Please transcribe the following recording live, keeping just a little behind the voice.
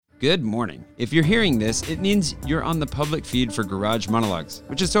Good morning. If you're hearing this, it means you're on the public feed for Garage Monologues,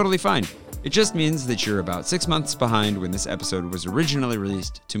 which is totally fine. It just means that you're about 6 months behind when this episode was originally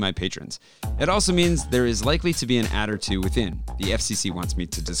released to my patrons. It also means there is likely to be an ad or two within. The FCC wants me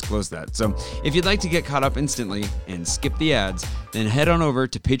to disclose that. So if you'd like to get caught up instantly and skip the ads, then head on over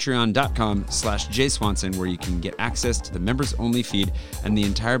to patreon.com/jswanson where you can get access to the members-only feed and the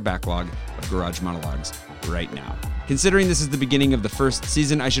entire backlog of Garage Monologues right now. Considering this is the beginning of the first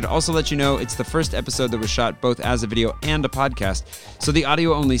season, I should also let you know it's the first episode that was shot both as a video and a podcast, so the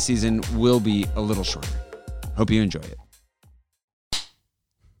audio-only season will be a little shorter. Hope you enjoy it.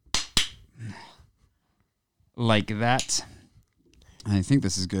 Like that. I think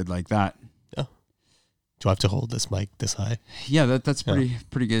this is good like that. Yeah. Do I have to hold this mic this high? Yeah, that's pretty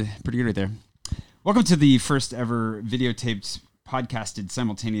good right there. Welcome to the first ever videotaped, podcasted,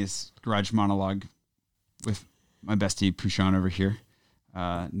 simultaneous Garage Monologue with my bestie Prushan over here,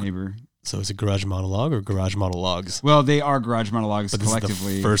 neighbor. So is it Garage Monologue or Garage Monologues? Well, they are Garage Monologues but collectively.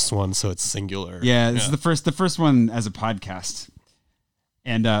 This is the first one, so it's singular. Yeah, this is the first one as a podcast.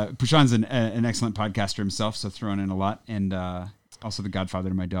 And Prushan's an excellent podcaster himself, so throwing in a lot. And also the godfather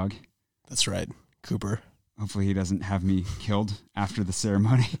to my dog. That's right, Cooper. Hopefully he doesn't have me killed after the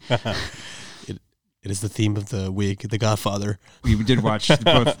ceremony. It is the theme of the week, The Godfather. We did watch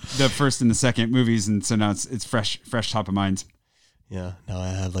both the first and the second movies, and so now it's fresh top of mind. Yeah, now I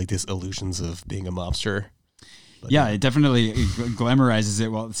have like these illusions of being a mobster. But yeah, it definitely glamorizes it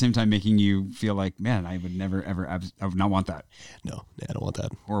while at the same time making you feel like, man, I would never, ever, I would not want that. No, I don't want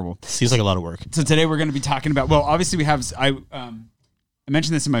that. Horrible. Seems like a lot of work. So today we're going to be talking about, well, obviously we have, I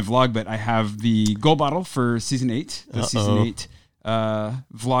mentioned this in my vlog, but I have the goal bottle for season 8. The season 8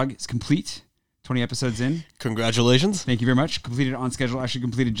 vlog is complete. 20 episodes in. Congratulations. Thank you very much. Completed on schedule. Actually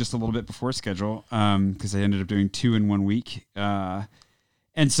completed just a little bit before schedule because I ended up doing 2 in 1 week. And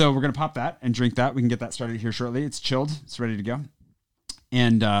so we're going to pop that and drink that. We can get that started here shortly. It's chilled. It's ready to go.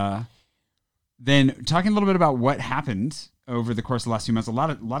 And then talking a little bit about what happened over the course of the last few months. A lot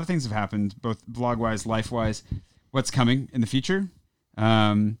of things have happened, both vlog-wise, life-wise, what's coming in the future.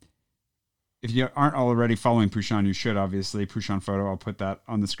 If you aren't already following Prushan, you should, obviously. Prushan Photo, I'll put that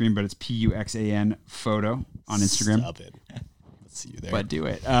on the screen, but it's Puxan Photo on Instagram. Stop it. Let's see you there. But do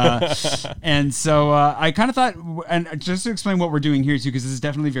it. And so I kind of thought, and just to explain what we're doing here too, because this is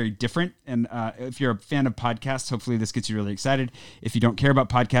definitely very different. And if you're a fan of podcasts, hopefully this gets you really excited. If you don't care about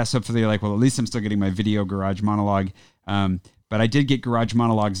podcasts, hopefully you're like, well, at least I'm still getting my video Garage Monologue. But I did get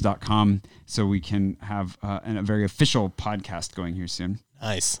garagemonologues.com so we can have a very official podcast going here soon.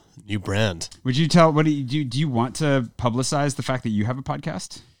 Nice. New brand. Would you tell, do you want to publicize the fact that you have a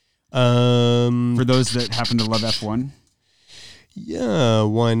podcast? For those that happen to love F1? Yeah,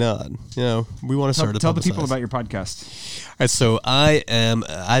 why not? We want to start to tell the people about your podcast. All right, so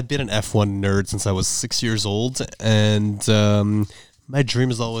I've been an F1 nerd since I was 6 years old, and my dream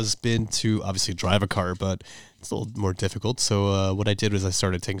has always been to obviously drive a car, but it's a little more difficult. So what I did was I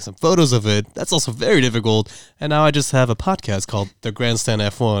started taking some photos of it. That's also very difficult. And now I just have a podcast called The Grandstand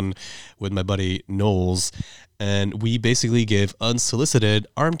F1 with my buddy Knowles. And we basically give unsolicited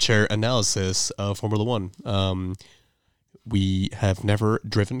armchair analysis of Formula One. We have never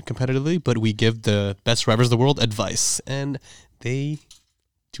driven competitively, but we give the best drivers in the world advice. And they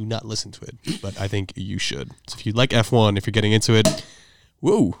do not listen to it. But I think you should. So if you like F1, if you're getting into it,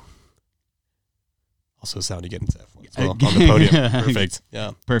 whoa. Also sound you get into F1 as well on the podium. Perfect.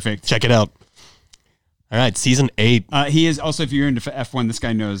 Yeah. Perfect. Check it out. All right, season 8. He is also, if you're into F1, this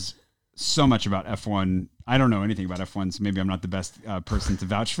guy knows so much about F1. I don't know anything about F1, so maybe I'm not the best person to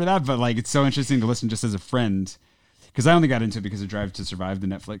vouch for that, but like it's so interesting to listen just as a friend. Because I only got into it because of Drive to Survive, the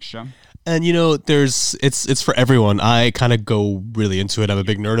Netflix show. And it's for everyone. I kind of go really into it. I'm a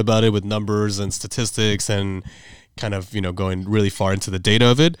big nerd about it with numbers and statistics and kind of, going really far into the data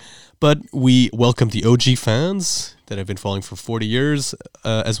of it. But we welcome the OG fans that have been following for 40 years,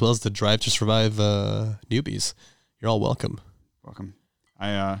 as well as the Drive to Survive newbies. You're all welcome. Welcome.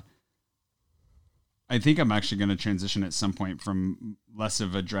 I think I'm actually going to transition at some point from less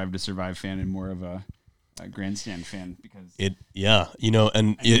of a Drive to Survive fan and more of a Grandstand fan because more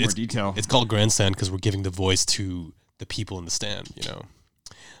detail. It's called Grandstand because we're giving the voice to the people in the stand.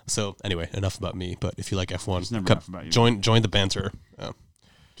 So anyway, enough about me. But if you like F1, enough about you. Join the banter.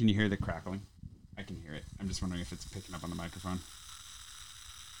 Can you hear the crackling? I can hear it. I'm just wondering if it's picking up on the microphone.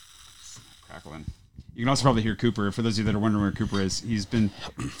 It's crackling. You can also probably hear Cooper. For those of you that are wondering where Cooper is, he's been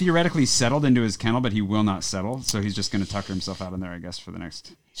theoretically settled into his kennel, but he will not settle. So he's just going to tucker himself out in there, I guess, for the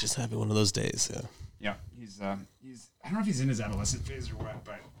next. He's just having one of those days. Yeah. Yeah. He's. I don't know if he's in his adolescent phase or what,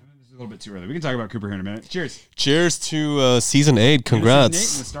 but there's little bit too early. We can talk about Cooper here in a minute. Cheers. Cheers to season 8. Congrats.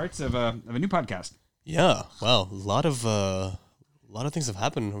 Season 8 and the starts of a new podcast. Yeah. Wow. A lot of things have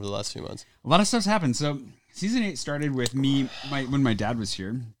happened over the last few months. A lot of stuff's happened. So season 8 started with me when my dad was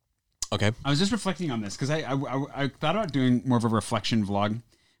here. Okay. I was just reflecting on this because I thought about doing more of a reflection vlog,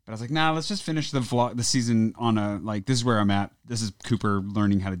 but I was like, nah, let's just finish the season on a, like, this is where I'm at. This is Cooper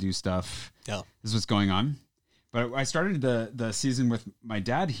learning how to do stuff. Yeah. This is what's going on. But I started the season with my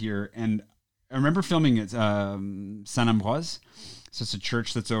dad here, and I remember filming at Saint-Ambroise. So it's a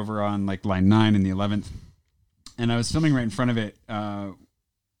church that's over on like line 9 and the 11th. And I was filming right in front of it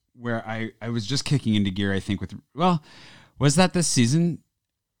where I was just kicking into gear, I think, was that this season?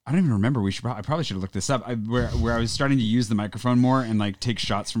 I don't even remember. I probably should have looked this up. Where I was starting to use the microphone more and like take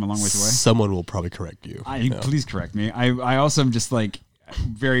shots from a long ways away. Someone will probably correct you. Please correct me. I also am just like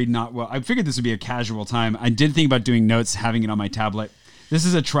very not well. I figured this would be a casual time. I did think about doing notes, having it on my tablet. This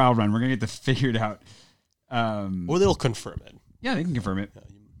is a trial run. We're gonna get to figure it out. Or they'll confirm it. Yeah, they can confirm it.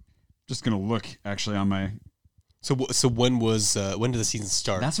 Just gonna look actually on my. So when did the season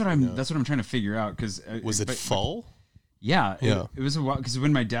start? That's what I'm trying to figure out because was it fall? Yeah. It was a while because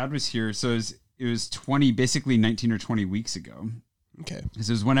when my dad was here, so it was 19 or 20 weeks ago. Okay. Because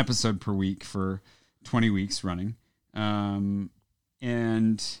it was one episode per week for 20 weeks running.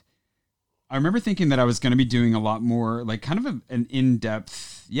 And I remember thinking that I was going to be doing a lot more, like kind of an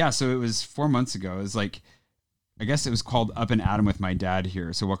in-depth. Yeah. So it was 4 months ago. It was like, I guess it was called Up and Atom with my dad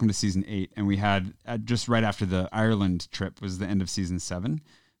here. So welcome to season 8. And we had just right after the Ireland trip was the end of season 7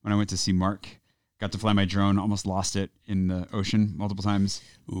 when I went to see Mark. Got to fly my drone, almost lost it in the ocean multiple times.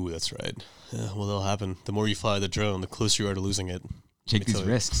 Ooh, that's right. Yeah, well, that'll happen. The more you fly the drone, the closer you are to losing it. Take these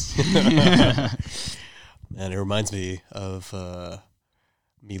risks. Man, it reminds me of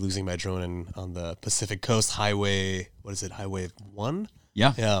me losing my drone on the Pacific Coast Highway. What is it? Highway 1?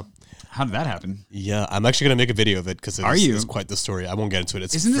 Yeah. Yeah. How did that happen? Yeah, I'm actually going to make a video of it because it's quite the story. I won't get into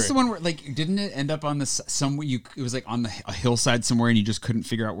it. Isn't this the one where, like, didn't it end up on it was like on a hillside somewhere and you just couldn't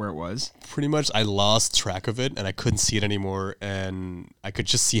figure out where it was? Pretty much, I lost track of it and I couldn't see it anymore. And I could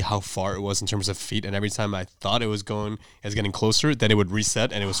just see how far it was in terms of feet. And every time I thought it was getting closer, then it would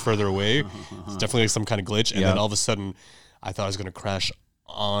reset and it was further away. It's definitely like some kind of glitch. And then all of a sudden, I thought I was going to crash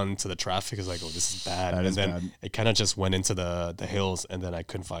onto the traffic. Is like, oh, this is bad. And then bad. It kind of just went into the hills and then I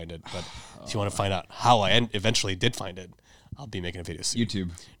couldn't find it. But if you want to find out how I eventually did find it, I'll be making a video soon. YouTube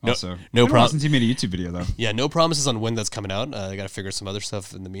also. No problem. Since you made a YouTube video though. Yeah, no promises on when that's coming out. I got to figure some other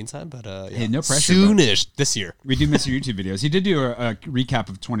stuff in the meantime. But yeah. Hey, no pressure. Soonish this year. We do miss your YouTube videos. You did do a recap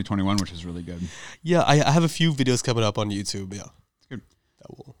of 2021, which was really good. Yeah, I have a few videos coming up on YouTube. Yeah, it's good.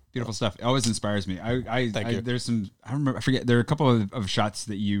 That will. Beautiful stuff. It always inspires me. Thank you. There's some, I forget, there are a couple of shots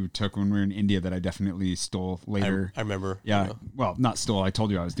that you took when we were in India that I definitely stole later. I remember. Yeah. Well, not stole. I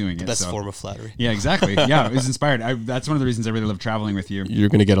told you I was doing it. Best form of flattery. Yeah, exactly. Yeah, it was inspired. That's one of the reasons I really love traveling with you. You're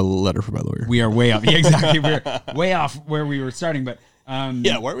going to get a letter from my lawyer. We are way off. Yeah, exactly. We're way off where we were starting, but.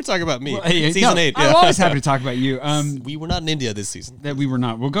 Yeah, why are we talking about me? Well, season 8. Yeah. I'm always happy to talk about you. We were not in India this season. That we were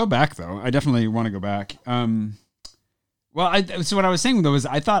not. We'll go back, though. I definitely want to go back. So what I was saying though is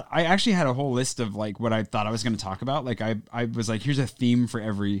I thought I actually had a whole list of like what I thought I was going to talk about. Like I was like, here's a theme for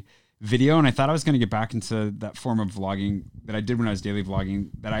every video. And I thought I was going to get back into that form of vlogging that I did when I was daily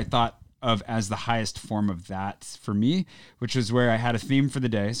vlogging that I thought of as the highest form of that for me, which was where I had a theme for the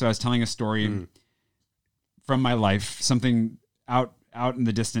day. So I was telling a story from my life, something out in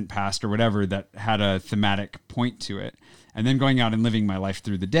the distant past or whatever that had a thematic point to it. And then going out and living my life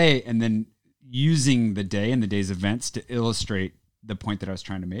through the day and then using the day and the day's events to illustrate the point that I was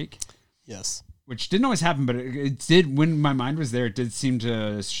trying to make. Yes. Which didn't always happen, but it did, when my mind was there, it did seem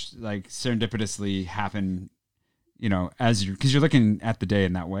to like serendipitously happen, because you're looking at the day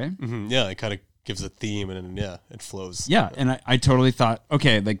in that way. Mm-hmm. Yeah. It kind of gives a theme and then, it flows. Yeah. And I totally thought,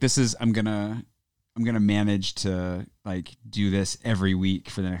 okay, like this is, I'm going to manage to like do this every week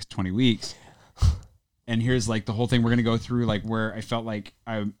for the next 20 weeks. And here's like the whole thing we're going to go through, like where I felt like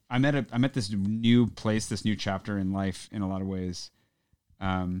I'm at this new place, this new chapter in life in a lot of ways.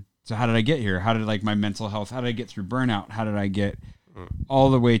 So how did I get here? How did like my mental health, how did I get through burnout? How did I get all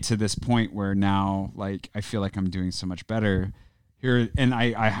the way to this point where now like I feel like I'm doing so much better here? And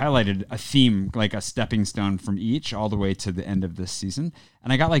I highlighted a theme, like a stepping stone from each all the way to the end of this season.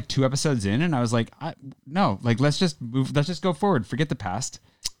 And I got like 2 episodes in and I was like, no, like let's just go forward. Forget the past.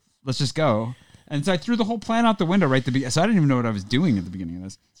 Let's just go. And so I threw the whole plan out the window right at the beginning. So I didn't even know what I was doing at the beginning of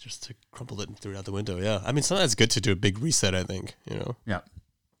this. Just to crumple it and throw it out the window, yeah. I mean, sometimes it's good to do a big reset, I think, Yeah.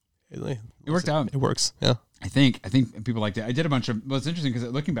 It worked out. It works, yeah. I think people liked it. I did a bunch of, well, it's interesting because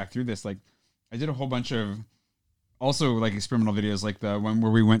looking back through this, like I did a whole bunch of also like experimental videos, like the one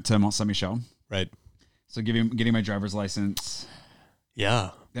where we went to Mont Saint Michel. Right. So getting my driver's license. Yeah.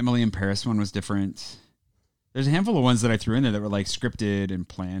 The Emily in Paris one was different. There's a handful of ones that I threw in there that were like scripted and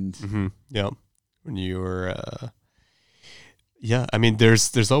planned. Mm-hmm. Yeah. When you were, yeah. I mean,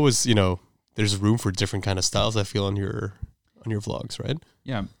 there's always, there's room for different kind of styles. I feel on your vlogs, right?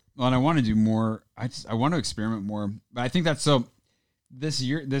 Yeah. Well, and I want to do more. I want to experiment more. But I think that's so. This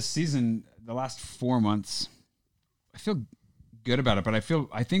season, the last 4 months, I feel good about it. But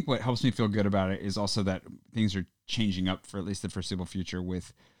I think what helps me feel good about it is also that things are changing up for at least the foreseeable future,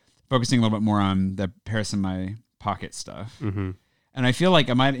 with focusing a little bit more on the Paris in my pocket stuff. Mm-hmm. And I feel like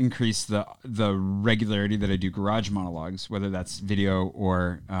I might increase the regularity that I do garage monologues, whether that's video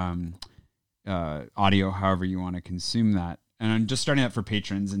or audio, however you want to consume that. And I'm just starting that for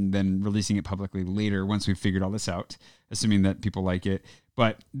patrons and then releasing it publicly later once we've figured all this out, assuming that people like it.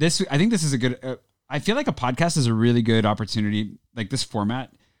 But I think this is a good, I feel like a podcast is a really good opportunity, like this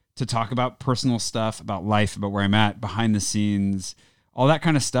format, to talk about personal stuff, about life, about where I'm at, behind the scenes, all that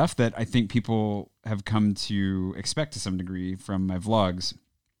kind of stuff that I think people have come to expect to some degree from my vlogs,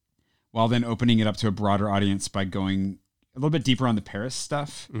 while then opening it up to a broader audience by going a little bit deeper on the Paris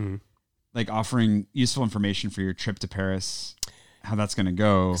stuff. Mm-hmm. Like offering useful information for your trip to Paris, how that's going to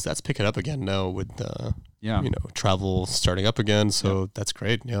go. 'Cause that's picking up again now with Yeah. travel starting up again. So that's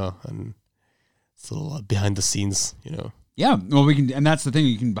great. Yeah. And it's a little behind the scenes, Yeah. Well, we can, and that's the thing.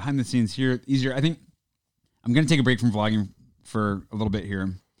 You can behind the scenes here easier. I think I'm going to take a break from vlogging for a little bit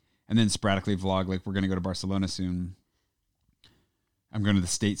here and then sporadically vlog. Like we're going to go to Barcelona soon. I'm going to the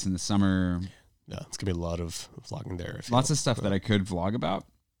States in the summer. Yeah. It's gonna be a lot of vlogging there. Lots of stuff that I could vlog about.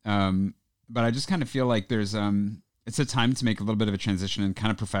 But I just kind of feel like there's, it's a time to make a little bit of a transition and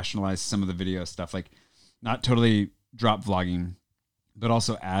kind of professionalize some of the video stuff, like not totally drop vlogging, but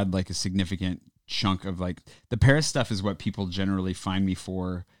also add like a significant chunk of like the Paris stuff is what people generally find me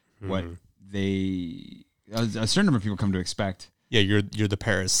for, what a certain number of people come to expect. Yeah. You're the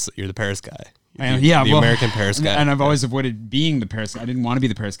Paris guy. The American Paris guy. And I've always avoided being the Paris guy. I didn't want to be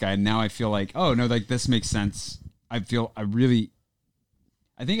the Paris guy. And now I feel like, oh no, like this makes sense. I think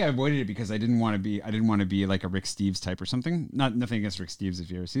I avoided it because I didn't want to be like a Rick Steves type or something. Nothing against Rick Steves if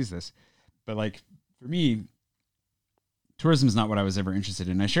he ever sees this, but like for me, tourism is not what I was ever interested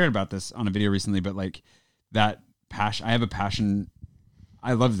in. I shared about this on a video recently, but like that passion, I have a passion.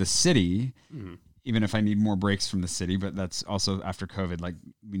 I love the city, even if I need more breaks from the city, but that's also after COVID, like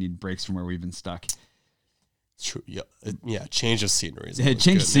we need breaks from where we've been stuck. True. Yeah. Yeah. Change of scenery. Change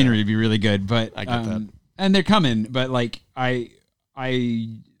of scenery would be really good, but I get that. And they're coming, but like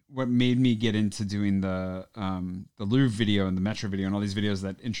what made me get into doing the Louvre video and the Metro video and all these videos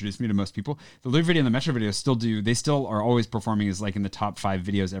that introduced me to most people, the Louvre video and the Metro video still are always performing as like in the top 5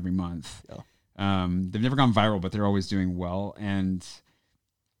 videos every month. Yeah. They've never gone viral, but they're always doing well. And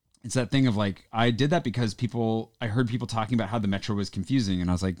it's that thing of like, I did that because I heard people talking about how the Metro was confusing. And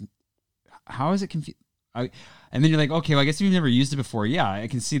I was like, how is it confusing? And then you're like, okay, well, I guess if you've never used it before, yeah, I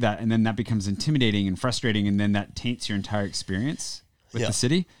can see that. And then that becomes intimidating and frustrating. And then that taints your entire experience with the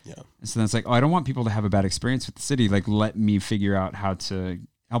city. Yeah. And so then it's like, oh, I don't want people to have a bad experience with the city. Like, let me figure out how to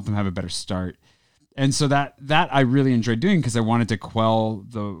help them have a better start. And so that I really enjoyed doing because I wanted to quell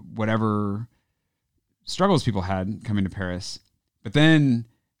the whatever struggles people had coming to Paris. But then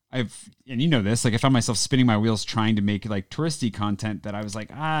and you know this, like I found myself spinning my wheels trying to make like touristy content that I was like,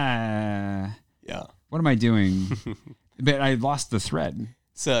 yeah, what am I doing? But I lost the thread.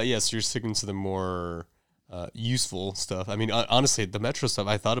 So you're sticking to the more useful stuff. I mean, honestly, the Metro stuff,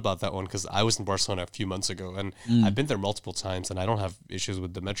 I thought about that one because I was in Barcelona a few months ago and I've been there multiple times and I don't have issues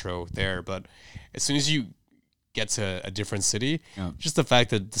with the Metro there. But as soon as you get to a different city, just the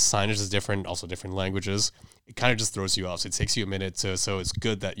fact that the signage is different, also different languages, it kind of just throws you off. So it takes you a minute so it's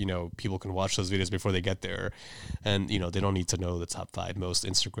good that, people can watch those videos before they get there. And, they don't need to know the top 5 most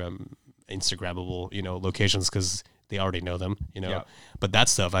Instagrammable, locations because they already know them, But that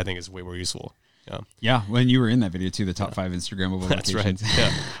stuff I think is way more useful. Yeah. When you were in that video too, the top 5 Instagrammable That's locations.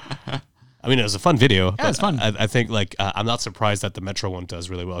 Right. Yeah. I mean, it was a fun video. Yeah, it's fun. I think I'm not surprised that the Metro one does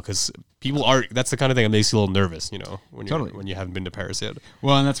really well because that's the kind of thing that makes you a little nervous, when you haven't been to Paris yet.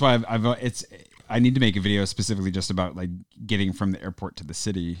 Well, and that's why I need to make a video specifically just about like getting from the airport to the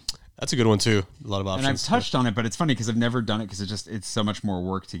city. That's a good one too. A lot of options. And I've touched on it, but it's funny because I've never done it because it's so much more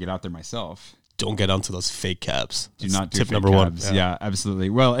work to get out there myself. Don't get onto those fake cabs. Do not do tip fake number cabs. 1. Yeah,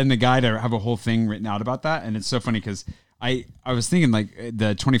 absolutely. Well, in the guide, I have a whole thing written out about that, and it's so funny because I was thinking like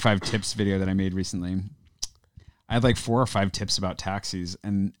the 25 tips video that I made recently. I had like 4 or 5 tips about taxis,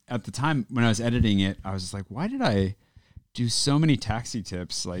 and at the time when I was editing it, I was just like, why did I do so many taxi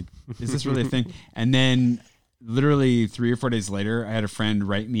tips? Like, is this really a thing? And then literally 3 or 4 days later, I had a friend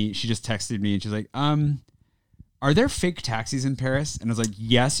write me. She just texted me and she's like, are there fake taxis in Paris? And I was like,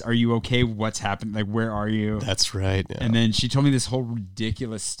 yes. Are you okay? What's happened? Like, where are you? That's right. Yeah. And then she told me this whole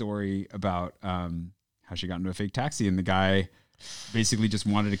ridiculous story about how she got into a fake taxi and the guy basically just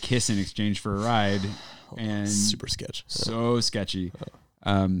wanted a kiss in exchange for a ride. And super sketch. So sketchy.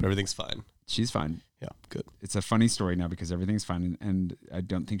 Everything's fine. She's fine. Yeah, good. It's a funny story now because everything's fine. And I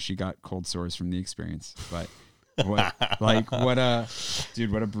don't think she got cold sores from the experience. But what a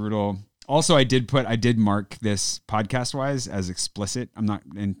brutal... Also, I did mark this podcast wise as explicit. I'm not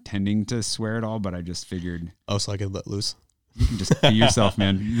intending to swear at all, but I just figured. Oh, so I could let loose. You can just be yourself,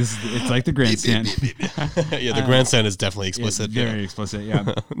 man. It's like the grandstand. Yeah, the grandstand is definitely explicit. Yeah, very explicit.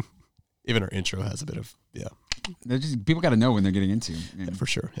 Yeah. Even our intro has a bit of people got to know when they're getting into. For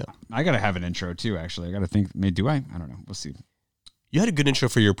sure. Yeah. I got to have an intro too. Actually, I got to think. Maybe do I? I don't know. We'll see. You had a good intro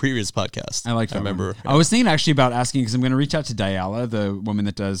for your previous podcast. I like that. I remember. Yeah. I was thinking actually about asking because I'm going to reach out to Diala, the woman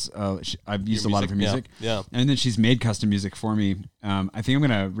that does. I've used a lot of her music. Yeah. And then she's made custom music for me. I think I'm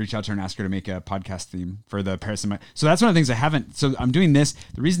going to reach out to her and ask her to make a podcast theme for the Paris. So that's one of the things I haven't. So I'm doing this.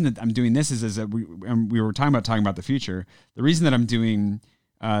 The reason that I'm doing this is that we were talking about the future. The reason that I'm doing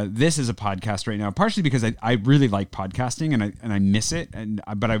this as a podcast right now, partially because I really like podcasting and I miss it,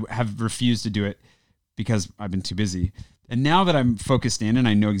 but I have refused to do it because I've been too busy. And now that I'm focused in and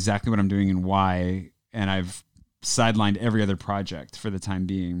I know exactly what I'm doing and why, and I've sidelined every other project for the time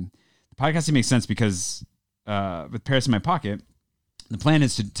being, the podcasting makes sense because with Paris in my pocket, the plan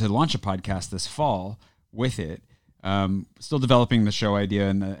is to launch a podcast this fall with it. Still developing the show idea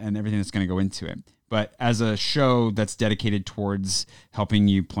and everything that's going to go into it. But as a show that's dedicated towards helping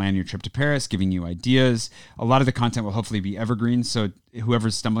you plan your trip to Paris, giving you ideas, a lot of the content will hopefully be evergreen. So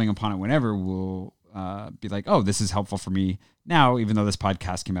whoever's stumbling upon it whenever will be like, oh, this is helpful for me now, even though this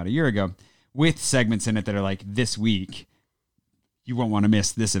podcast came out a year ago, with segments in it that are like, this week, you won't want to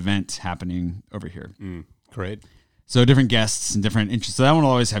miss this event happening over here. Great. So different guests and different interests. So that one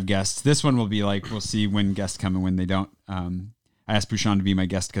will always have guests. This one will be like, we'll see when guests come and when they don't. I asked Bouchon to be my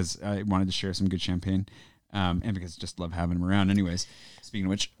guest because I wanted to share some good champagne and because I just love having him around anyways. Speaking of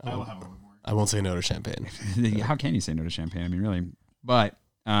which, I will have one more. I won't say no to champagne. How can you say no to champagne? I mean, really. But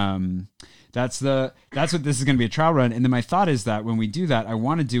that's what this is going to be, a trial run. And then my thought is that when we do that, I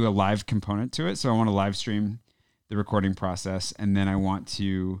want to do a live component to it. So I want to live stream the recording process, and then I want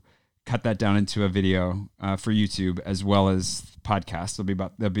to cut that down into a video for YouTube as well as podcast.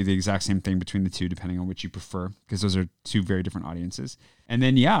 They'll be the exact same thing between the two, depending on which you prefer, because those are two very different audiences. And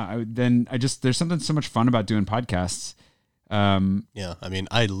then there's something so much fun about doing podcasts. Yeah, I mean,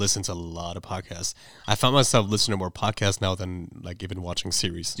 I listen to a lot of podcasts. I found myself listening to more podcasts now than like even watching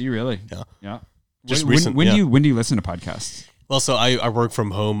series. Do you really? Yeah. Yeah. Just when do you listen to podcasts? Well, so I work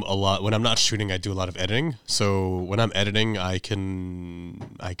from home a lot. When I'm not shooting, I do a lot of editing. So when I'm editing, I can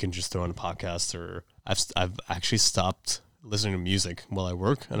just throw on a podcast, or I've actually stopped listening to music while I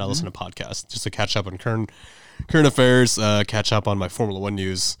work, and I listen to podcasts just to catch up on current affairs, catch up on my Formula One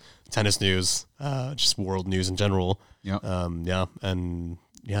news, tennis news, just world news in general. Yep. That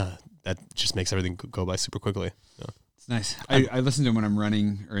just makes everything go by super quickly. Yeah. It's nice. I listen to them when I'm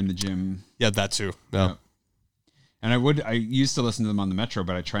running or in the gym. Yeah, that too. Yeah. And I used to listen to them on the metro,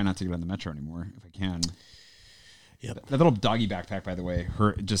 but I try not to get on the metro anymore if I can. Yep. That little doggy backpack, by the way,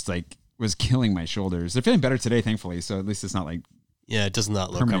 was killing my shoulders. They're feeling better today, thankfully. So at least it's not like it does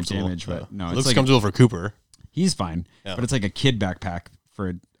not look permanent comfortable. damage, but no, it it's looks like comfortable for Cooper. He's fine, yeah. But it's like a kid backpack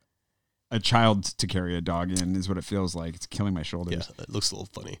for a child to carry a dog in is what it feels like. It's killing my shoulders. Yeah, it looks a little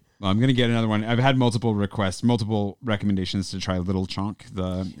funny. Well, I'm gonna get another one. I've had multiple recommendations to try Little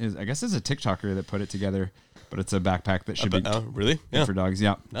Chonk. I guess it's a TikToker that put it together, but it's a backpack that should be really for dogs.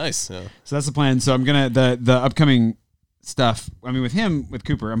 Yeah, nice. Yeah. So that's the plan. So I'm gonna the upcoming stuff. I mean, with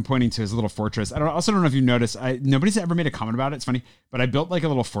Cooper, I'm pointing to his little fortress. I also don't know if you noticed. Nobody's ever made a comment about it. It's funny, but I built like a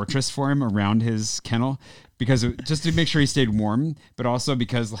little fortress for him around his kennel just to make sure he stayed warm, but also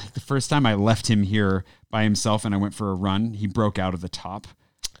because like the first time I left him here by himself and I went for a run, he broke out of the top.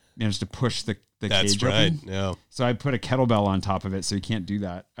 Managed to push the cage open. Yeah. So I put a kettlebell on top of it, so he can't do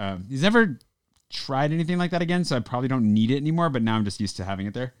that. He's never tried anything like that again, so I probably don't need it anymore. But now I'm just used to having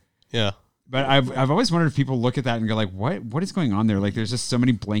it there. Yeah. But I've always wondered if people look at that and go like, what is going on there? Like, there's just so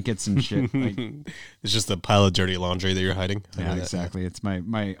many blankets and shit. Like, it's just a pile of dirty laundry that you're hiding. Yeah, exactly. It's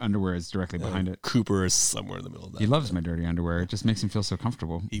my underwear is directly behind it. Cooper is somewhere in the middle of that. He loves my dirty underwear. It just makes him feel so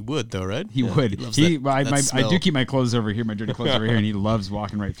comfortable. He would though, right? He would. He loves I do keep my clothes over here, my dirty clothes over here, and he loves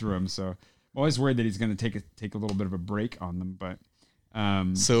walking right through them. So I'm always worried that he's going to take a little bit of a break on them. But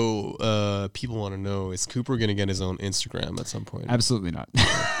So people want to know, is Cooper going to get his own Instagram at some point? Absolutely not.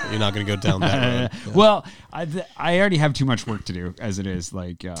 You're not going to go down that road. Yeah. Well, I already have too much work to do as it is.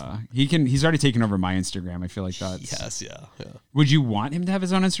 Like he's already taken over my Instagram. I feel like that's. Yes, yeah. Would you want him to have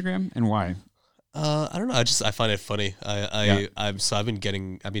his own Instagram, and why? I don't know. I find it funny.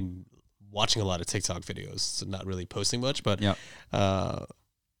 I've been watching a lot of TikTok videos, so not really posting much, but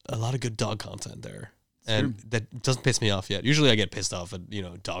a lot of good dog content there. And that doesn't piss me off yet. Usually I get pissed off at,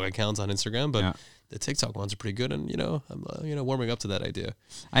 dog accounts on Instagram, but the TikTok ones are pretty good. And, I'm, warming up to that idea.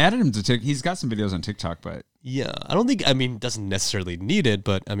 I added him to TikTok. He's got some videos on TikTok, but. Yeah. I don't think, doesn't necessarily need it,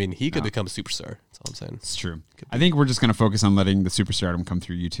 but he could become a superstar. That's all I'm saying. It's true. I think we're just going to focus on letting the superstardom come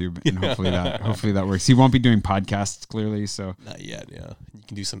through YouTube, and hopefully that works. He won't be doing podcasts, clearly, so. Not yet, yeah. You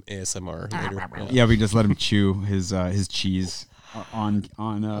can do some ASMR later. Yeah, we just let him chew his cheese. On a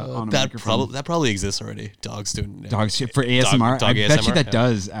microphone. That probably exists already. Dogs doing dogs for ASMR. Dog I bet ASMR? you that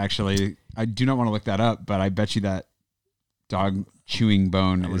does actually. I do not want to look that up, but I bet you that dog chewing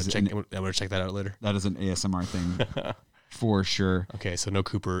bone I'm gonna check that out later. That is an ASMR thing for sure. Okay, so no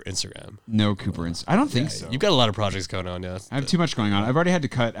Cooper Instagram. No Cooper Instagram. I don't think so. You've got a lot of projects going on. Yeah, I have too much going on. I've already had to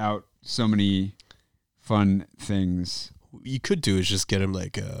cut out so many fun things. You could do is just get him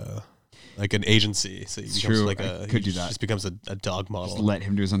like an agency. So it's true. I could do that. Just becomes a dog model. Just let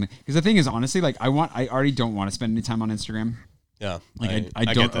him do something. Because the thing is, honestly, like I already don't want to spend any time on Instagram. Yeah. Like I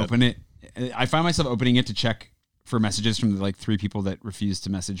don't open it. I find myself opening it to check for messages from the 3 people that refuse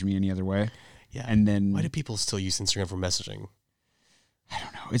to message me any other way. Yeah. And then why do people still use Instagram for messaging? I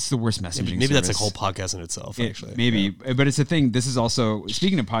don't know. It's the worst messaging. Maybe that's a whole podcast in itself, actually. Maybe. But it's a thing. This is also,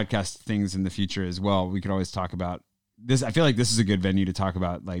 speaking of podcast things in the future as well, we could always talk about this. I feel like this is a good venue to talk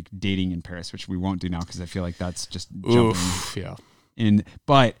about like dating in Paris, which we won't do now because I feel like that's just jumping in.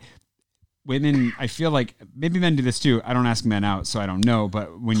 But women, I feel like maybe men do this too. I don't ask men out, so I don't know.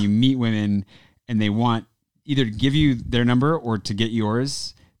 But when you meet women and they want either to give you their number or to get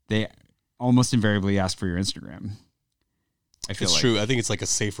yours, they almost invariably ask for your Instagram. I feel it's true. I think it's like a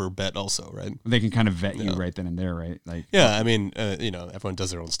safer bet also, right? They can kind of vet you right then and there, right? Like, yeah, I mean, everyone does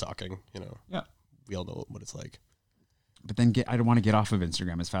their own stalking, Yeah. We all know what it's like. But then I don't want to get off of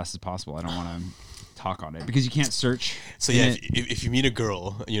Instagram as fast as possible. I don't want to talk on it because you can't search. So yeah, if you meet a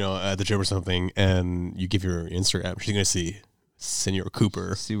girl, at the gym or something, and you give her Instagram, she's gonna see Senor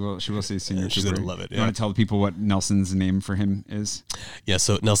Cooper. She will see Senor Cooper. She's gonna love it. You want to tell people what Nelson's name for him is? Yeah,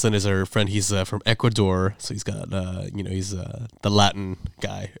 so Nelson is our friend. He's from Ecuador, so he's got he's the Latin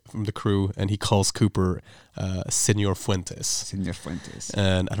guy from the crew, and he calls Cooper Senor Fuentes. Senor Fuentes.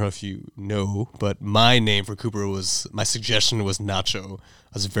 And I don't know if you know, but my name for Cooper my suggestion was Nacho.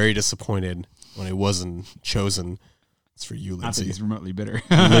 I was very disappointed when it wasn't chosen. It's for you, Lindsay. Not that he's remotely bitter.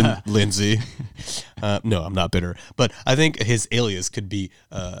 Lindsay. No, I'm not bitter. But I think his alias could be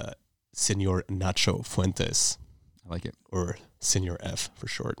Senor Nacho Fuentes. I like it. Or Senor F for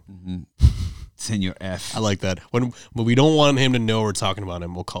short. Mm-hmm. Senor F. I like that. When we don't want him to know we're talking about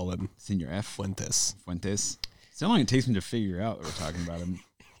him, we'll call him Senor F. Fuentes. So long it takes him to figure out that we're talking about him.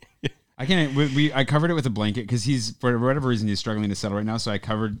 I can't. I covered it with a blanket because he's, for whatever reason, he's struggling to settle right now. So I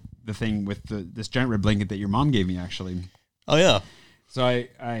covered the thing with this giant red blanket that your mom gave me, actually. Oh yeah. So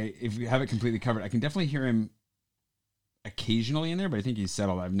I if we have it completely covered, I can definitely hear him occasionally in there, but I think he's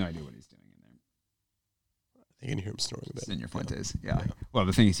settled. I have no idea what he's doing in there. You can hear him snoring a bit. Senor Fuentes. Yeah. Well,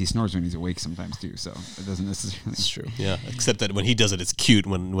 the thing is, he snores when he's awake sometimes too, so it doesn't necessarily. It's true. Yeah. Except that when he does it, it's cute.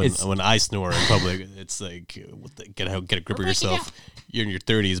 When I snore in public, it's like, get a grip of yourself. You're in your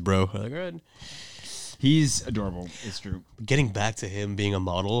 30s, bro. Like, all right. He's adorable. It's true. Getting back to him being a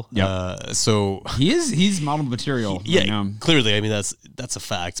model. Yep. So he's model material. Yeah. Right now. Clearly, I mean that's a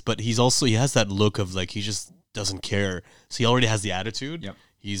fact. But he has that look of like he just doesn't care. So he already has the attitude. Yep.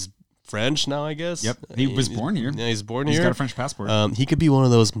 He's French now, I guess. Yep. He was born here. Yeah, he's born here. He's got a French passport. He could be one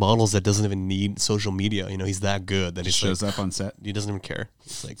of those models that doesn't even need social media. He's that good that he shows up on set. He doesn't even care.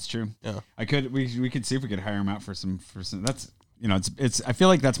 It's true. Yeah. We could see if we could hire him out for some. That's it's. I feel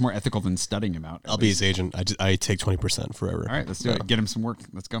like that's more ethical than studying him out. I'll be his agent. I take 20% forever. All right, let's do it. Get him some work.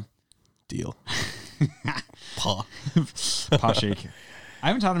 Let's go. Deal. Paw shake. I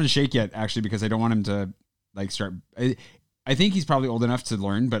haven't taught him to shake yet, actually, because I don't want him to like start. I think he's probably old enough to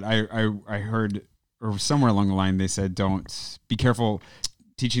learn, but I heard, or somewhere along the line, they said don't be careful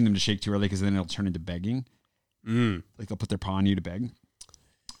teaching them to shake too early because then it'll turn into begging. Like they'll put their paw on you to beg.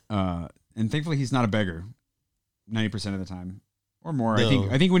 And thankfully he's not a beggar 90% of the time or more. No.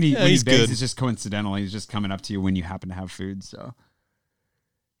 I think when he begs, good. It's just coincidental. He's just coming up to you when you happen to have food. So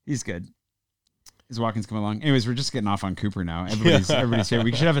he's good. Is Watkins coming along? Anyways, we're just getting off on Cooper now. Everybody's favorite.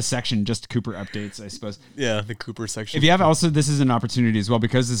 We should have a section just Cooper updates, I suppose. Yeah, the Cooper section. If you have also, this is an opportunity as well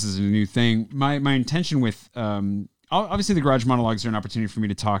because this is a new thing. My intention with obviously the garage monologues are an opportunity for me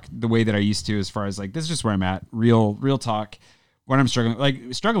to talk the way that I used to, as far as like this is just where I'm at, real talk, what I'm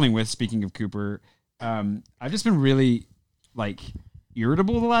struggling with. Speaking of Cooper, I've just been really like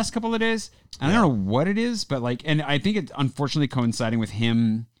irritable the last couple of days. And I don't know what it is, but like, and I think it's unfortunately coinciding with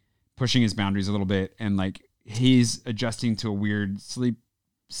him pushing his boundaries a little bit, and like he's adjusting to a weird sleep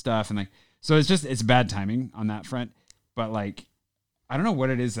stuff, and like so it's bad timing on that front. But like I don't know what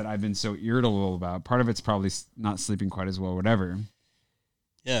it is that I've been so irritable about. Part of it's probably not sleeping quite as well, whatever.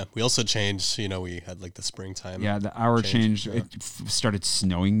 Yeah, we also changed. We had like the springtime. Yeah, the hour change. Yeah. It started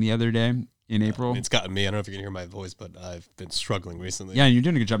snowing the other day in April. It's gotten me. I don't know if you can hear my voice, but I've been struggling recently. Yeah, and you're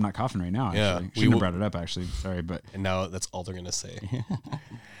doing a good job not coughing right now. Actually. Yeah, Shouldn't have brought it up. Actually, sorry, but and now that's all they're gonna say.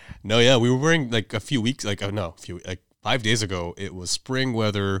 No, yeah, we were wearing like 5 days ago. It was spring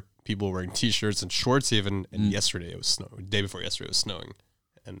weather. People were wearing t-shirts and shorts even. And yesterday it was snow. The day before yesterday it was snowing,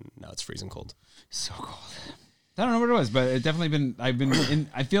 and now it's freezing cold. So cold. I don't know what it was, but it definitely been.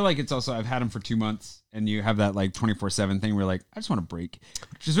 I feel like it's also. I've had him for 2 months, and you have that like 24/7 thing where like I just want a break,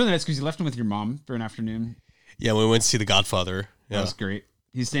 which is really nice because you left him with your mom for an afternoon. Yeah, we went to see The Godfather. Yeah. That was great.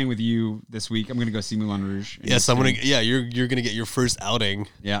 He's staying with you this week. I'm gonna go see Moulin Rouge. Yes, I'm gonna. Yeah, you're gonna get your first outing.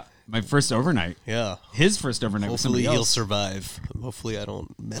 Yeah, my first overnight. Yeah, his first overnight. Hopefully he'll survive. Hopefully I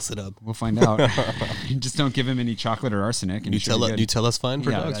don't mess it up. We'll find out. Just don't give him any chocolate or arsenic. And Nutella's fine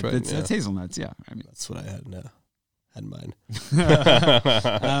for dogs, right? That's hazelnuts. Yeah, I mean that's what I had. Had in mind.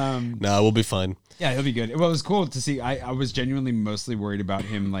 No, we'll be fine. Yeah, he'll be good. Well, it was cool to see. I was genuinely mostly worried about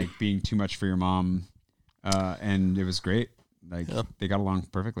him like being too much for your mom, and it was great. Like they got along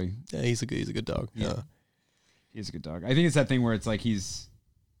perfectly. Yeah, he's a good dog. Yeah, he's a good dog. I think it's that thing where it's like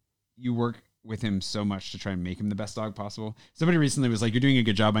you work with him so much to try and make him the best dog possible. Somebody recently was like, "You're doing a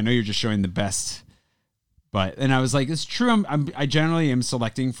good job. I know you're just showing the best," and I was like, "It's true. I generally am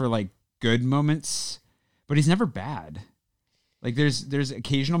selecting for like good moments, but he's never bad. Like there's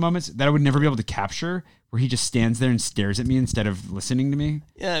occasional moments that I would never be able to capture where he just stands there and stares at me instead of listening to me."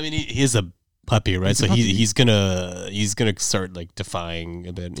 Yeah, I mean he is a puppy, right? So he's gonna start like defying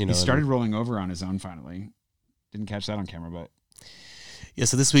a bit. He started rolling over on his own finally. Didn't catch that on camera, but yeah.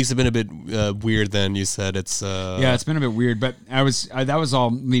 So this week's been a bit weird. Then you said it's it's been a bit weird, but that was all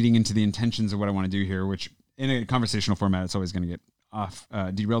leading into the intentions of what I want to do here, which in a conversational format, it's always going to get off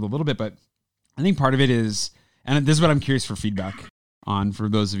derailed a little bit. But I think part of it is, and this is what I'm curious for feedback on for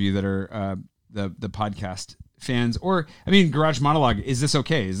those of you that are the podcast fans, or I mean, Garage Monologue. Is this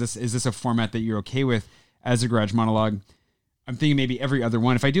okay? Is this a format that you're okay with as a Garage Monologue? I'm thinking maybe every other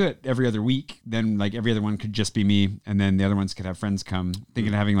one. If I do it every other week, then like every other one could just be me, and then the other ones could have friends come.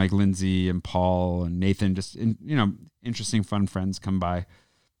 Thinking of having like Lindsay and Paul and Nathan, just interesting, fun friends come by,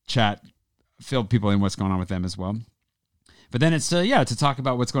 chat, fill people in what's going on with them as well. But then it's to talk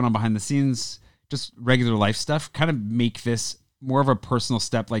about what's going on behind the scenes, just regular life stuff. Kind of make this more of a personal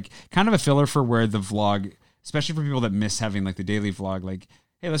step, like kind of a filler for where the vlog, especially for people that miss having like the daily vlog, like,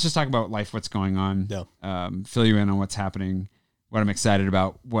 hey, let's just talk about life, what's going on, fill you in on what's happening, what I'm excited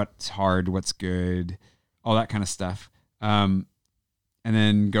about, what's hard, what's good, all that kind of stuff. And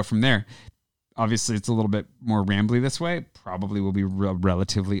then go from there. Obviously, it's a little bit more rambly this way. Probably will be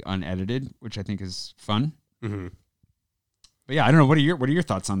relatively unedited, which I think is fun. Mm-hmm. But yeah, I don't know. What are your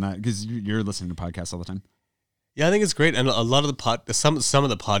thoughts on that? Because you're listening to podcasts all the time. Yeah, I think it's great, and a lot of some of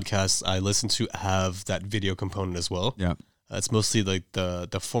the podcasts I listen to have that video component as well. Yeah, it's mostly like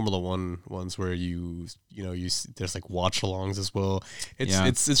the Formula One ones where you there's like watch-alongs as well.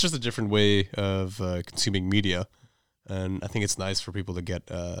 It's just a different way of consuming media, and I think it's nice for people to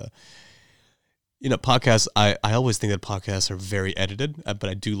get. Podcasts. I always think that podcasts are very edited, but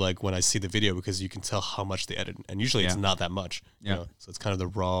I do like when I see the video because you can tell how much they edit, and usually it's not that much. Yeah, so it's kind of the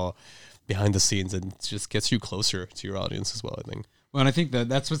raw behind the scenes, and it just gets you closer to your audience as well, I think. Well, and I think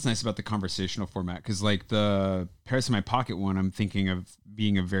that's what's nice about the conversational format, because like the Paris in My Pocket one, I'm thinking of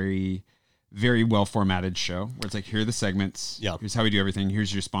being a very, very well formatted show where it's like, here are the segments. Yeah. Here's how we do everything.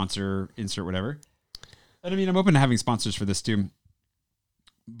 Here's your sponsor, insert whatever. And I mean, I'm open to having sponsors for this too.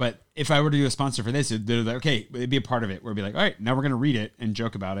 But if I were to do a sponsor for this, they're like, okay, it'd be a part of it where it'd be like, all right, now we're going to read it and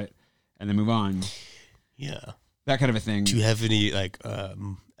joke about it and then move on. Yeah. That kind of a thing. Do you have any like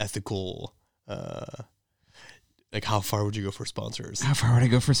ethical Like, how far would you go for sponsors? How far would I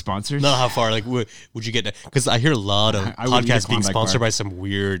go for sponsors? Not how far. Like, would you get? Because I hear a lot of I wouldn't eat a podcasts being Klondike sponsored bar. by some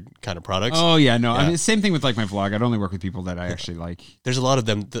weird kind of products. Oh yeah, no. I Yeah. mean, same thing with like my vlog. I'd only work with people that I actually like. There's a lot of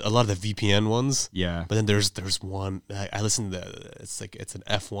them. A lot of the VPN ones. Yeah. But then there's one. I listen to. It's an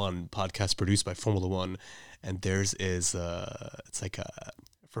F1 podcast produced by Formula One, and theirs is it's like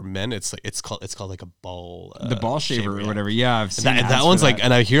for men. It's called like a ball. The ball shaver or yeah. whatever. Yeah, I've seen And ads that for one's that. like,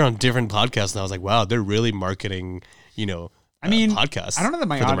 and I hear on different podcasts, and I was like, wow, they're really marketing. I mean, podcasts. I don't know that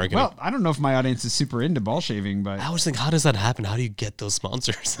my for the audience. marketing. Well, I don't know if my audience is super into ball shaving, but I was thinking, how does that happen? How do you get those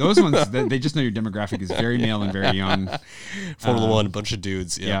sponsors? those ones they just know your demographic is very male and very young. Formula One, a bunch of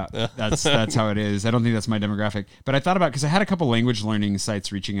dudes. Yeah, that's how it is. I don't think that's my demographic. But I thought about, because I had a couple language learning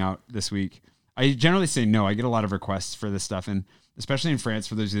sites reaching out this week. I generally say no. I get a lot of requests for this stuff, and especially in France,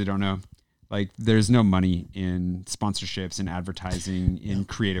 for those of you that don't know, like there's no money in sponsorships and advertising in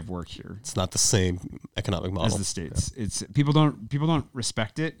creative work here It's not the same economic model as the States. It's people don't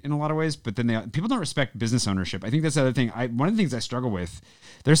respect it in a lot of ways, but then people don't respect business ownership. I think that's the other thing. One of the things I struggle with.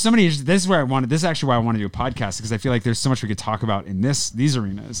 There's so many. This is actually why I want to do a podcast, because I feel like there's so much we could talk about in these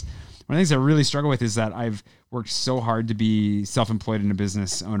arenas. One of the things I really struggle with is that I've worked so hard to be self-employed and a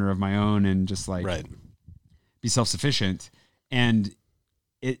business owner of my own and just like be self-sufficient, and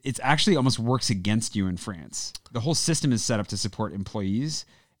it's actually almost works against you in France. The whole system is set up to support employees,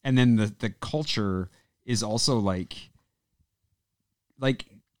 and then the culture is also like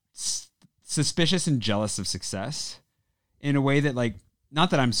suspicious and jealous of success in a way that, like, not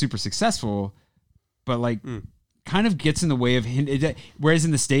that I'm super successful, but like kind of gets in the way of whereas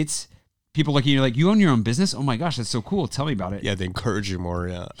in the States, people look at you like, you own your own business? Oh my gosh, that's so cool. Tell me about it. Yeah, they encourage you more.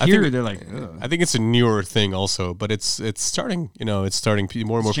 Yeah, Here they're like, ugh. I think it's a newer thing also, but it's starting. It's starting.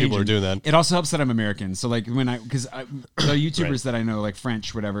 More and more people are doing that. It also helps that I'm American. So like because the YouTubers that I know, like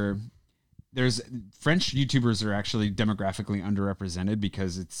French, whatever, there's French YouTubers are actually demographically underrepresented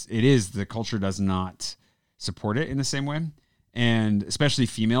because the culture does not support it in the same way. And especially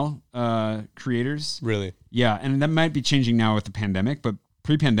female creators. Really? Yeah. And that might be changing now with the pandemic, but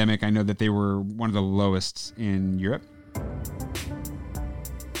pre-pandemic, I know that they were one of the lowest in Europe.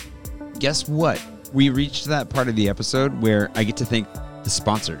 Guess what? We reached that part of the episode where I get to thank the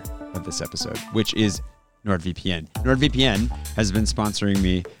sponsor of this episode, which is NordVPN. NordVPN has been sponsoring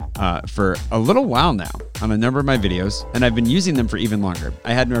me for a little while now on a number of my videos, and I've been using them for even longer.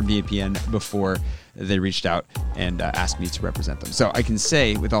 I had NordVPN before they reached out and asked me to represent them. So I can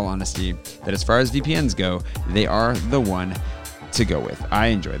say with all honesty that as far as VPNs go, they are the one to go with. I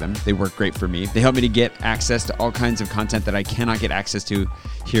enjoy them. They work great for me. They help me to get access to all kinds of content that I cannot get access to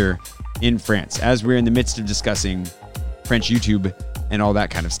here in France. As we're in the midst of discussing French YouTube and all that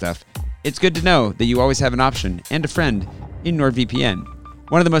kind of stuff, it's good to know that you always have an option and a friend in NordVPN.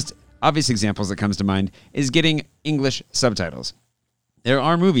 One of the most obvious examples that comes to mind is getting English subtitles. There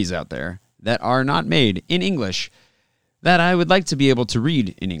are movies out there that are not made in English that I would like to be able to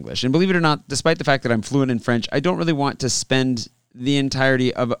read in English. And believe it or not, despite the fact that I'm fluent in French, I don't really want to spend the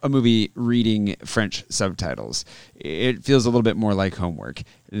entirety of a movie reading French subtitles. It feels a little bit more like homework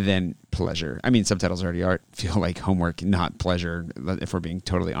than pleasure. I mean, subtitles already feel like homework, not pleasure, if we're being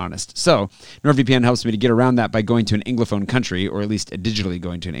totally honest. So NordVPN helps me to get around that by going to an Anglophone country, or at least digitally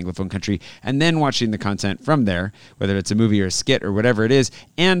going to an Anglophone country, and then watching the content from there, whether it's a movie or a skit or whatever it is,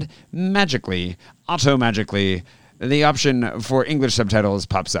 and magically, auto-magically, the option for English subtitles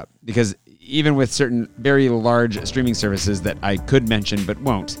pops up, because even with certain very large streaming services that I could mention but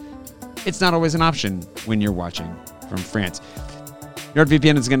won't, it's not always an option when you're watching from France.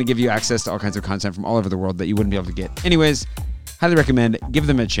 NordVPN is going to give you access to all kinds of content from all over the world that you wouldn't be able to get anyways. Highly recommend. Give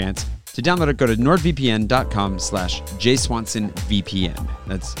them a chance. To download it, go to nordvpn.com/jswansonvpn.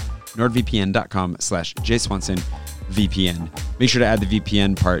 That's nordvpn.com/jswansonvpn. Make sure to add the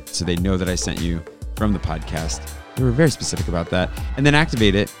VPN part so they know that I sent you from the podcast. They were very specific about that. And then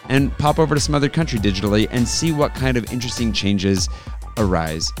activate it and pop over to some other country digitally and see what kind of interesting changes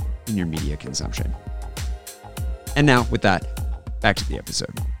arise in your media consumption. And now, with that, back to the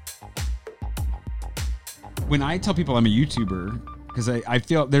episode. When I tell people I'm a YouTuber, because I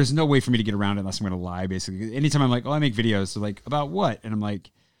feel there's no way for me to get around it unless I'm going to lie, basically. Anytime I'm like, oh, I make videos, so like, about what? And I'm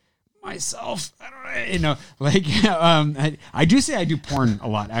like, myself, I don't know, like, I do say I do porn a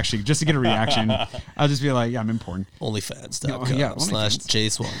lot, actually, just to get a reaction. I'll just be like, yeah, I'm in porn.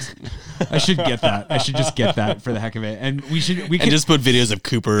 Onlyfans.com/JSwanson. I should get that. I should just get that for the heck of it. And we can just put videos of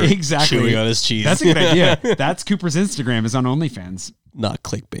Cooper exactly chewing on his cheese. That's a good idea. That's Cooper's Instagram is on OnlyFans. not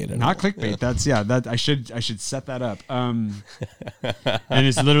clickbait anymore. Not clickbait. That's that I should set that up. And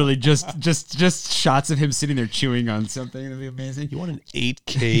it's literally just shots of him sitting there chewing on something. That'd be amazing. You want an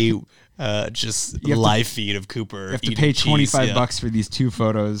 8K just live feed of Cooper. You have to pay $25 for these 2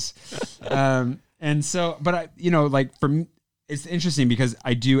 photos. And so, but I, like for me, it's interesting because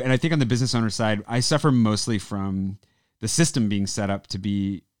I do, and I think on the business owner side, I suffer mostly from the system being set up to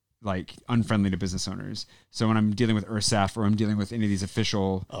be like unfriendly to business owners. So when I'm dealing with URSAF or I'm dealing with any of these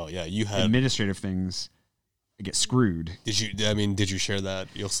official administrative things, I get screwed. Did you share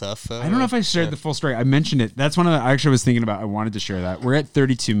that yourself? I don't know if I shared the full story. I mentioned it. That's one of the, I actually was thinking about, I wanted to share that. We're at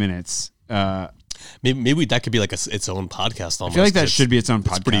 32 minutes. Maybe that could be like its own podcast almost. I feel like that should be its own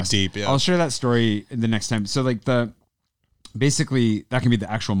podcast. It's pretty deep, yeah. I'll share that story the next time. So like basically that can be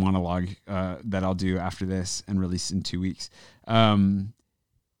the actual monologue that I'll do after this and release in 2 weeks.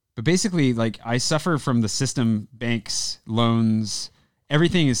 But basically, like, I suffer from the system, banks, loans,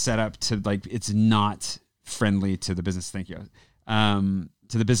 everything is set up to, like, it's not friendly to the business. Thank you.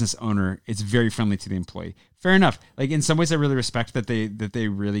 To the business owner, it's very friendly to the employee. Fair enough. Like, in some ways, I really respect that they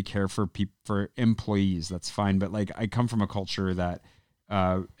really care for employees. That's fine. But like, I come from a culture that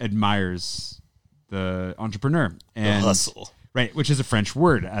admires the entrepreneur and the hustle, right? Which is a French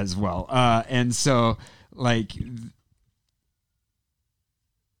word as well. And so, like,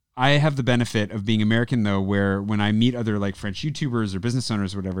 I have the benefit of being American, though, where when I meet other like French YouTubers or business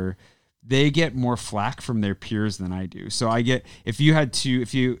owners or whatever, they get more flack from their peers than I do. So I get, if you had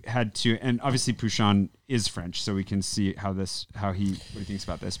to, and obviously Pouchon is French, so we can see what he thinks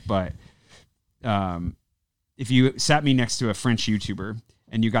about this. But if you sat me next to a French YouTuber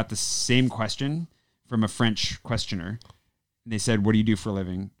and you got the same question from a French questioner, and they said, "What do you do for a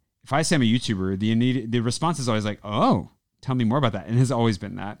living?" If I say I'm a YouTuber, the response is always like, "Oh, tell me more about that," and it has always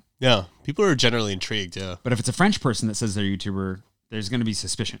been that. Yeah, people are generally intrigued. Yeah, but if it's a French person that says they're a YouTuber, there's going to be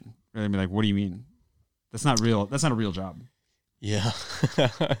suspicion. They're going to be like, "What do you mean? That's not real. That's not a real job." Yeah,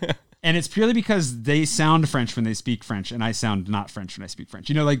 and it's purely because they sound French when they speak French, and I sound not French when I speak French.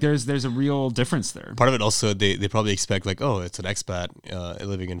 Like there's a real difference there. Part of it also, they probably expect like, oh, it's an expat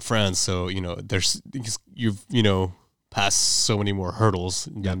living in France, so there's you've passed so many more hurdles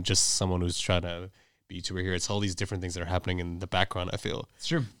than just someone who's trying to be a YouTuber here. It's all these different things that are happening in the background. I feel it's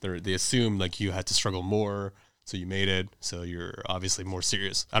true. They assume like you had to struggle more, so you made it, so you're obviously more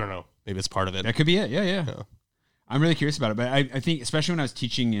serious. I don't know. Maybe it's part of it. That could be it. Yeah. I'm really curious about it, but I think especially when I was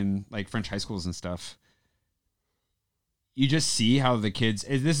teaching in like French high schools and stuff, you just see how the kids,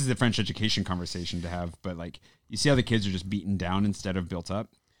 this is a French education conversation to have, but like you see how the kids are just beaten down instead of built up.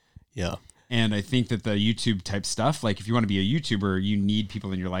 Yeah. And I think that the YouTube type stuff, like if you want to be a YouTuber, you need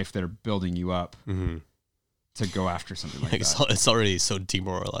people in your life that are building you up to go after something like that. It's already so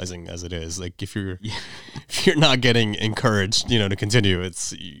demoralizing as it is. Like if you're not getting encouraged, to continue,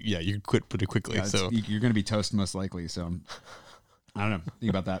 you quit pretty quickly. Yeah, so you're going to be toast most likely. So I don't know.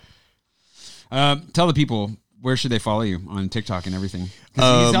 Think about that. Tell the people, where should they follow you on TikTok and everything?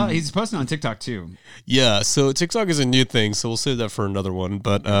 He's posting on TikTok too. Yeah, so TikTok is a new thing, so we'll save that for another one.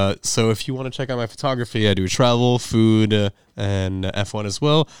 But so if you want to check out my photography, I do travel, food, and F1 as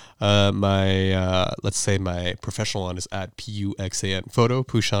well. Let's say my professional one is at PUXAN Photo,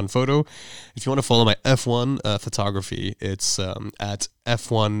 Pouchon Photo. If you want to follow my F1 photography, it's at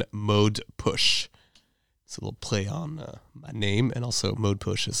F1 Mode Push. It's a little play on my name, and also Mode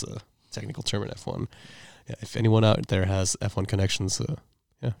Push is a technical term in F1. Yeah, if anyone out there has F1 connections,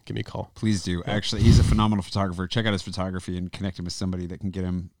 give me a call. Please do. Yeah. Actually, he's a phenomenal photographer. Check out his photography and connect him with somebody that can get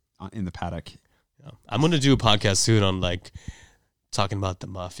him in the paddock. Yeah. I'm going to do a podcast soon on like talking about the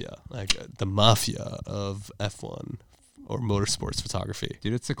mafia of F1 or motorsports photography.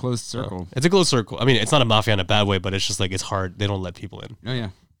 Dude, it's a closed circle. It's a closed circle. I mean, it's not a mafia in a bad way, but it's just like it's hard. They don't let people in. Oh, yeah,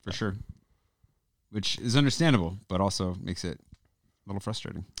 for sure. Which is understandable, but also makes it a little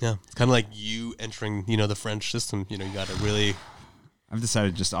frustrating. Yeah, it's kind of like you entering, the French system. You got to really. I've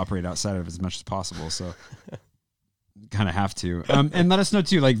decided to just operate outside of it as much as possible, so kind of have to. And let us know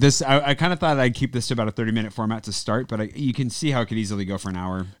too. Like this, I kind of thought I'd keep this to about a 30-minute format to start, but you can see how it could easily go for an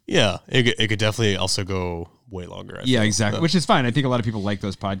hour. Yeah, it could definitely also go way longer. I think. Exactly. Which is fine. I think a lot of people like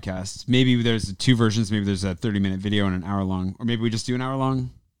those podcasts. Maybe there's 2 versions. Maybe there's a 30-minute video and an hour long, or maybe we just do an hour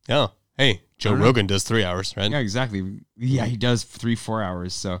long. Yeah. Hey, Joe Rogan does 3 hours, right? Yeah, exactly. Yeah, he does 3-4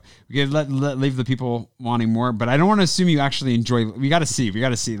 hours. So we could leave the people wanting more, but I don't want to assume you actually enjoy. We got to see,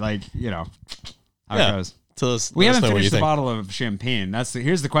 like, how it goes. We haven't finished the bottle of champagne.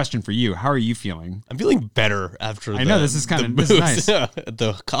 Here's the question for you. How are you feeling? I'm feeling better after. I know this is this is nice.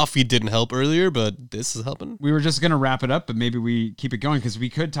 The coffee didn't help earlier, but this is helping. We were just gonna wrap it up, but maybe we keep it going because we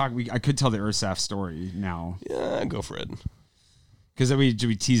could talk. I could tell the URSAF story now. Yeah, go for it. because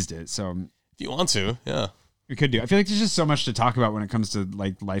we teased it. So If you want to, yeah. we could do. I feel like there's just so much to talk about when it comes to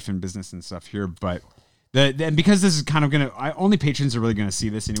like life and business and stuff here, but and because this is kind of only patrons are really gonna see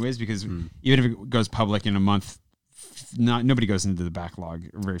this anyways, because even if it goes public in a month, nobody goes into the backlog,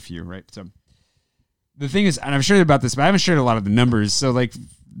 or very few, right? So the thing is, and I've shared about this, but I haven't shared a lot of the numbers. So like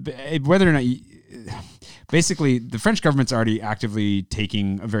whether or not basically the French government's already actively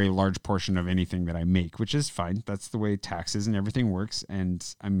taking a very large portion of anything that I make, which is fine. That's the way taxes and everything works. And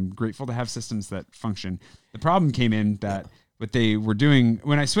I'm grateful to have systems that function. The problem came in that what they were doing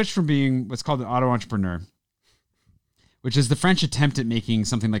when I switched from being what's called an auto entrepreneur, which is the French attempt at making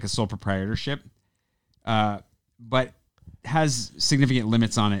something like a sole proprietorship, but has significant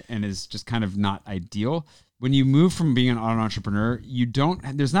limits on it and is just kind of not ideal. When you move from being an auto entrepreneur,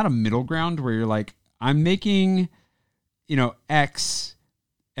 there's not a middle ground where you're like, I'm making, X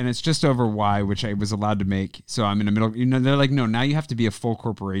and it's just over Y, which I was allowed to make. So I'm in the middle, they're like, no, now you have to be a full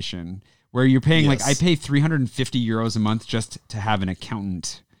corporation where you're paying like, I pay 350 euros a month just to have an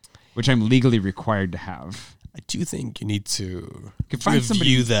accountant, which I'm legally required to have. I do think you need to find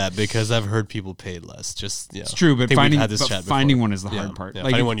review that because I've heard people pay less. It's true, but finding one is the hard part. Yeah,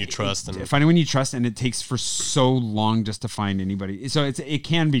 finding one you trust, and it takes for so long just to find anybody. So it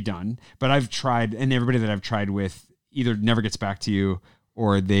can be done, but I've tried, and everybody that I've tried with either never gets back to you,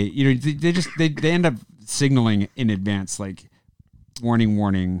 or they end up signaling in advance like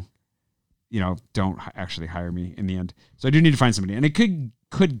warning. Don't actually hire me in the end. So I do need to find somebody, and it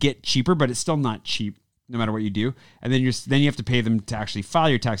could get cheaper, but it's still not cheap no matter what you do. And then you have to pay them to actually file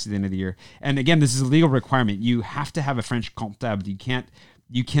your tax at the end of the year. And again, this is a legal requirement. You have to have a French comptable.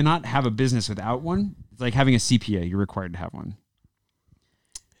 You cannot have a business without one. It's like having a CPA. You're required to have one.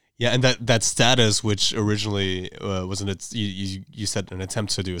 Yeah, and that status, which originally you said an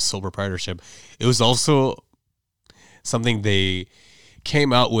attempt to do a sole proprietorship, it was also something they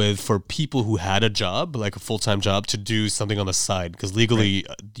came out with for people who had a job, like a full-time job, to do something on the side, because legally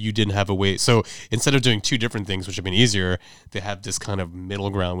you didn't have a way. So instead of doing two different things, which have been easier, they have this kind of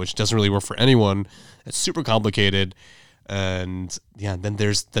middle ground, which doesn't really work for anyone. It's super complicated. And then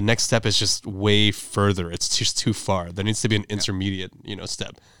there's the next step is just way further. It's just too far. There needs to be an intermediate,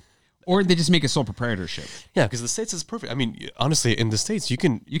 step. Or they just make a sole proprietorship. Yeah, because the States is perfect. I mean, honestly, in the States, you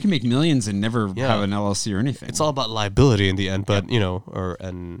can make millions and never have an LLC or anything. It's all about liability in the end, but I don't know.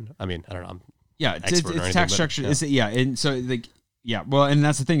 I'm it's tax structure. And so well, and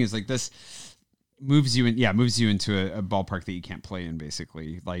that's the thing is like this moves you into a ballpark that you can't play in,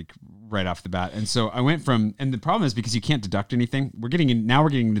 basically, like right off the bat. And so I went from, and the problem is because you can't deduct anything. We're getting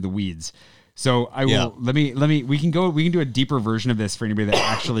into the weeds. So we can do a deeper version of this for anybody that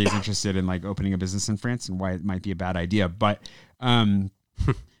actually is interested in like opening a business in France and why it might be a bad idea. But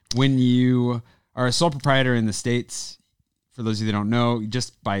when you are a sole proprietor in the States, for those of you that don't know,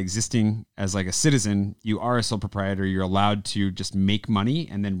 just by existing as like a citizen, you are a sole proprietor. You're allowed to just make money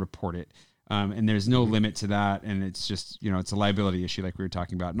and then report it. And there's no limit to that. And it's just, it's a liability issue like we were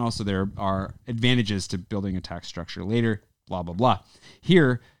talking about. And also there are advantages to building a tax structure later, blah, blah, blah.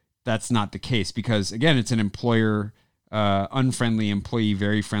 Here, that's not the case because, again, it's an employer unfriendly, employee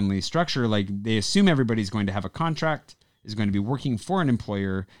very friendly structure. Like they assume everybody's going to have a contract, is going to be working for an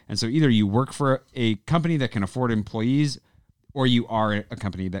employer. And so either you work for a company that can afford employees or you are a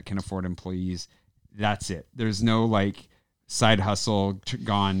company that can afford employees. That's it. There's no like side hustle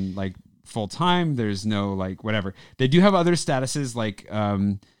gone like full time. There's no like whatever. They do have other statuses like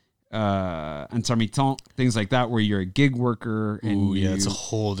intermittent, things like that, where you're a gig worker. And it's a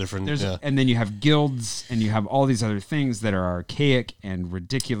whole different. And then you have guilds, and you have all these other things that are archaic and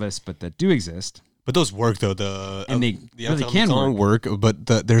ridiculous, but that do exist. But those work though. They can work.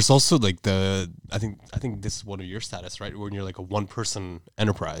 But there's also like I think this is one of your status, right? When you're like a one person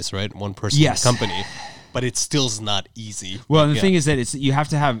enterprise, right? One person company. But it still is not easy. Well, and the thing is that you have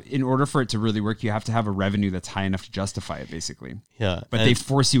to have, in order for it to really work, you have to have a revenue that's high enough to justify it, basically. Yeah. But they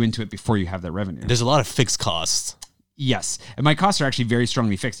force you into it before you have that revenue. There's a lot of fixed costs. Yes. And my costs are actually very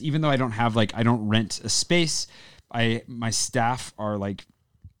strongly fixed. Even though I don't rent a space, my staff are like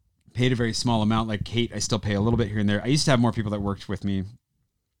paid a very small amount. Like Kate, I still pay a little bit here and there. I used to have more people that worked with me.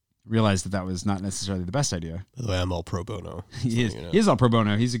 Realized that was not necessarily the best idea. By the way, I'm all pro bono. He is all pro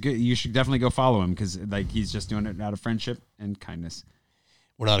bono. He's you should definitely go follow him because like he's just doing it out of friendship and kindness.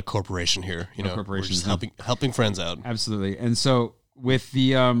 We're not a corporation here, We're just helping friends out. Absolutely. And so with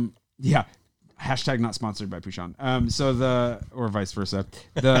the hashtag not sponsored by Pouchon. Or vice versa.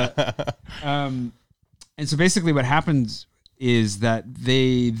 And so basically what happens is that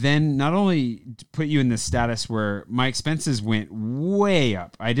they then not only put you in this status where my expenses went way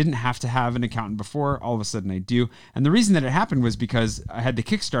up. I didn't have to have an accountant before. All of a sudden I do. And the reason that it happened was because I had the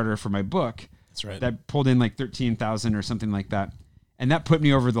Kickstarter for my book. That's right. That pulled in like 13,000 or something like that. And that put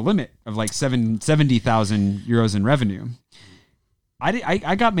me over the limit of like 70,000 euros in revenue.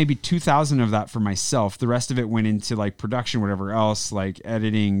 I got maybe 2,000 of that for myself. The rest of it went into like production, whatever else, like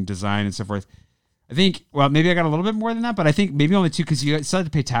editing, design, and so forth. I think, well, maybe I got a little bit more than that, but I think maybe only 2 because you still had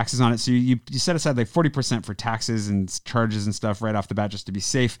to pay taxes on it. So you set aside like 40% for taxes and charges and stuff right off the bat just to be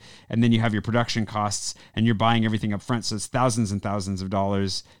safe. And then you have your production costs and you're buying everything up front. So it's thousands and thousands of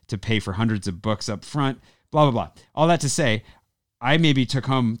dollars to pay for hundreds of books up front, blah, blah, blah. All that to say, I maybe took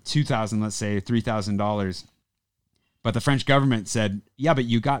home $2,000, let's say $3,000. But the French government said, yeah, but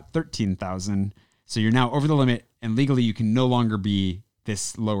you got 13,000. So you're now over the limit and legally you can no longer be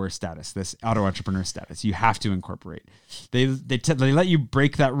this lower status, this auto entrepreneur status. You have to incorporate. They let you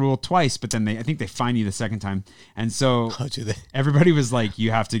break that rule twice, but then I think they fine you the second time. And so everybody was like,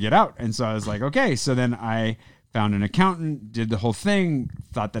 you have to get out. And so I was like, okay. So then I found an accountant, did the whole thing,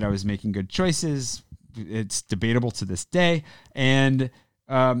 thought that I was making good choices. It's debatable to this day. And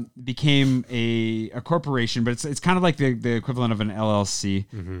became a corporation, but it's kind of like the equivalent of an LLC.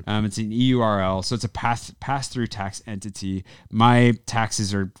 Mm-hmm. It's an EURL, so it's a pass-through tax entity. My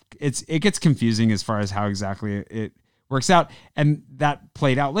taxes it gets confusing as far as how exactly it works out, and that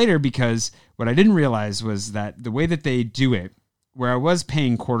played out later because what I didn't realize was that the way that they do it, where I was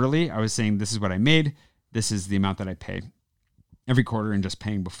paying quarterly, I was saying this is what I made, this is the amount that I pay every quarter, and just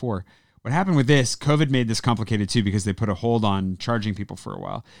paying before. What happened with this, COVID made this complicated too because they put a hold on charging people for a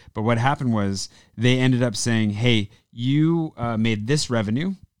while. But what happened was they ended up saying, hey, you made this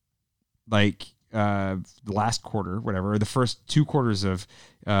revenue like the last quarter, whatever, or the first 2 quarters of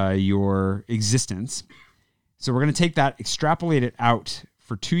your existence. So we're going to take that, extrapolate it out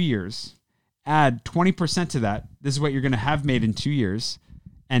for 2 years, add 20% to that. This is what you're going to have made in 2 years.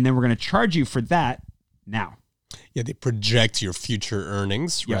 And then we're going to charge you for that now. Yeah, they project your future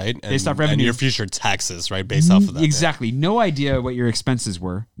earnings, right? Based off revenue. And your future taxes, right? Based off of that. Exactly. Yeah. No idea what your expenses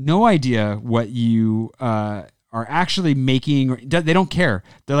were. No idea what you are actually making. They don't care.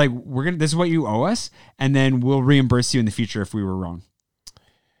 They're like, this is what you owe us, and then we'll reimburse you in the future if we were wrong.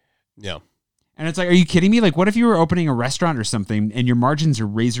 Yeah. And it's like, are you kidding me? Like, what if you were opening a restaurant or something and your margins are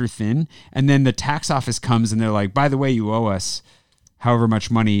razor thin, and then the tax office comes and they're like, by the way, you owe us however much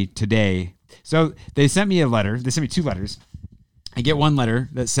money today. So they sent me a letter. They sent me 2 letters. I get one letter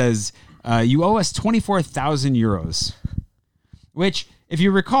that says, you owe us 24,000 euros, which, if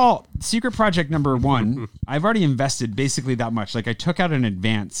you recall, secret project number 1, I've already invested basically that much. Like I took out an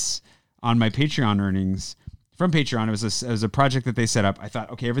advance on my Patreon earnings from Patreon. It was a project that they set up. I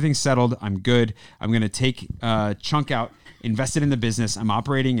thought, okay, everything's settled. I'm good. I'm going to take a chunk out, invest it in the business. I'm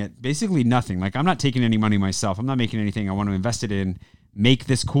operating at basically nothing. Like I'm not taking any money myself. I'm not making anything. I want to invest it in, make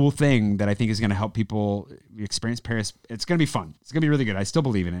this cool thing that I think is going to help people experience Paris. It's going to be fun. It's going to be really good. I still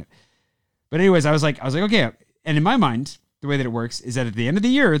believe in it. But anyways, I was like, okay. And in my mind, the way that it works is that at the end of the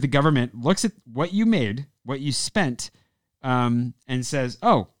year, the government looks at what you made, what you spent, and says,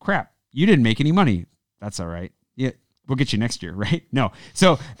 oh crap, you didn't make any money. That's all right. Yeah, we'll get you next year, right? No.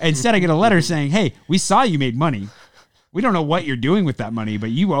 So instead I get a letter saying, hey, we saw you made money. We don't know what you're doing with that money,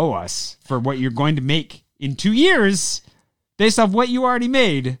 but you owe us for what you're going to make in 2 years. Based off what you already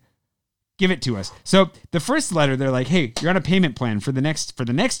made, give it to us. So the first letter, they're like, hey, you're on a payment plan for the next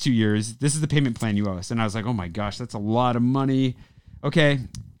 2 years. This is the payment plan you owe us. And I was like, oh my gosh, that's a lot of money. Okay.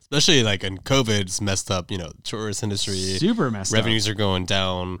 Especially like in COVID, it's messed up, tourist industry. Super messed Revenues are going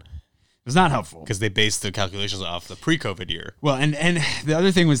down. It's not helpful. Because they based the calculations off the pre-COVID year. Well, and the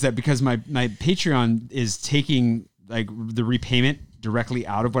other thing was that because my Patreon is taking like the repayment directly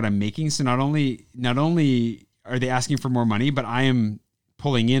out of what I'm making. So not only are they asking for more money, but I am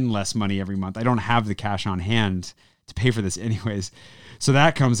pulling in less money every month. I don't have the cash on hand to pay for this anyways. So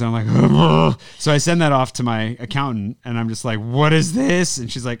that comes and I'm like, ugh. So I send that off to my accountant and I'm just like, what is this?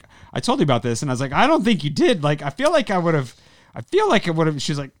 And she's like, I told you about this. And I was like, I don't think you did. Like, I feel like it would have.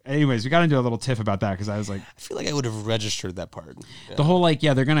 She's like, anyways, we got into a little tiff about that. Cause I was like, I feel like I would have registered that part. Yeah. The whole, they're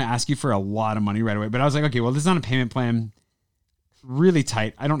going to ask you for a lot of money right away. But I was like, okay, well, this is not a payment plan. Really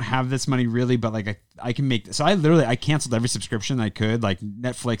tight. I don't have this money really, but like I can make this. So I canceled every subscription I could, like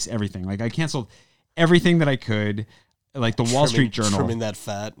Netflix, everything. Like I canceled everything that I could, like the Wall Street Journal. Trimming that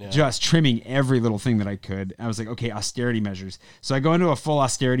fat. Yeah. Just trimming every little thing that I could. I was like, okay, austerity measures. So I go into a full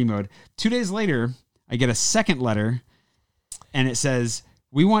austerity mode. 2 days later, I get a second letter and it says,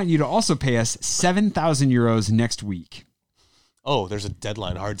 we want you to also pay us 7,000 euros next week. Oh, there's a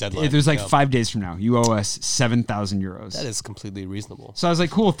deadline, hard deadline. There's like 5 days from now. You owe us 7,000 euros. That is completely reasonable. So I was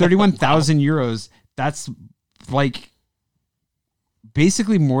like, cool, 31,000 euros. That's like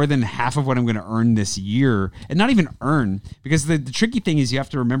basically more than half of what I'm going to earn this year. And not even earn, because the tricky thing is you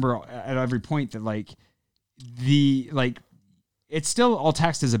have to remember at every point that like it's still all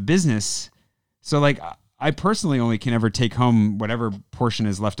taxed as a business. So like I personally only can ever take home whatever portion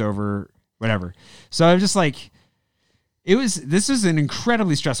is left over, whatever. So I was just like, this was an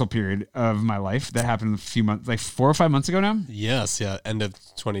incredibly stressful period of my life that happened a few months, like 4 or 5 months ago now. Yes, yeah, end of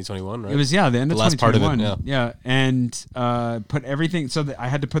 2021, right? It was, the end of last 2021. part of it, yeah. And put everything, so that I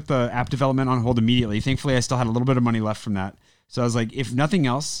had to put the app development on hold immediately. Thankfully, I still had a little bit of money left from that. So I was like, if nothing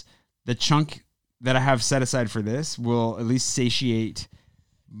else, the chunk that I have set aside for this will at least satiate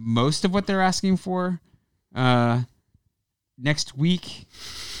most of what they're asking for next week.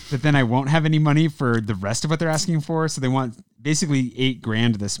 But then I won't have any money for the rest of what they're asking for. So they want basically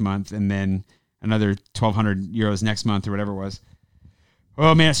 $8,000 this month and then another 1,200 euros next month or whatever it was.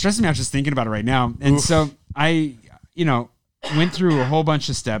 Oh man, it stresses me out just thinking about it right now. And so I, went through a whole bunch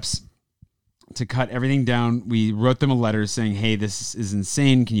of steps to cut everything down. We wrote them a letter saying, hey, this is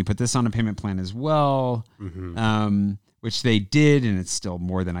insane. Can you put this on a payment plan as well? Mm-hmm. Which they did, and it's still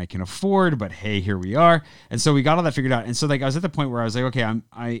more than I can afford, but hey, here we are. And so we got all that figured out. And so like I was at the point where I was like, okay,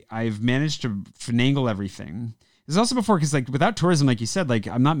 I've managed to finagle everything. This is also before, because like without tourism, like you said, like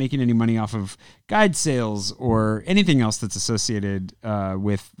I'm not making any money off of guide sales or anything else that's associated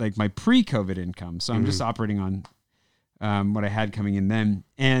with like my pre-COVID income. So I'm just operating on what I had coming in then.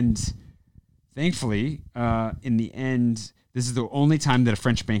 And thankfully, in the end, this is the only time that a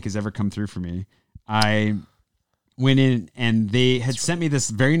French bank has ever come through for me. I went in and they had sent me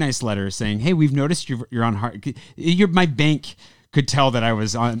this very nice letter saying, hey, we've noticed you're on hard. My bank could tell that I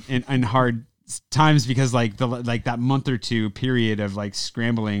was in hard times because like that month or two period of like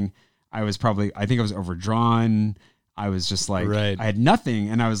scrambling, I think I was overdrawn. I was just like, I had nothing.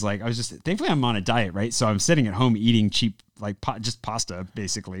 And I was just, thankfully I'm on a diet, right? So I'm sitting at home eating cheap, like just pasta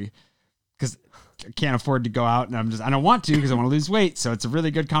basically, because I can't afford to go out and I don't want to because I want to lose weight. So it's a really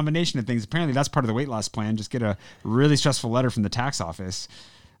good combination of things. Apparently that's part of the weight loss plan. Just get a really stressful letter from the tax office.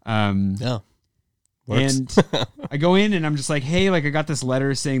 Yeah. Works. And I go in and I'm just like, hey, like I got this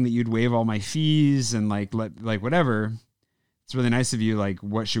letter saying that you'd waive all my fees and like whatever. It's really nice of you. Like,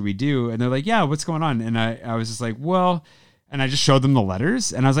 what should we do? And they're like, yeah, what's going on? And I was just like, well, and I just showed them the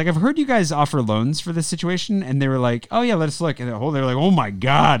letters and I was like, I've heard you guys offer loans for this situation. And they were like, oh yeah, let us look. And they were like, oh my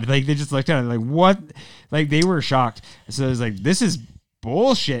God. Like they just looked at it like, what? Like they were shocked. So I was like, this is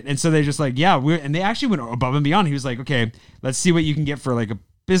bullshit. And so they just like, yeah, and they actually went above and beyond. He was like, okay, let's see what you can get for like a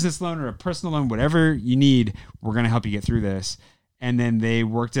business loan or a personal loan, whatever you need. We're going to help you get through this. And then they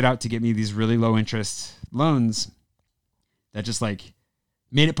worked it out to get me these really low interest loans that just like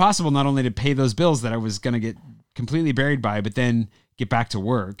made it possible not only to pay those bills that I was going to get completely buried by, but then get back to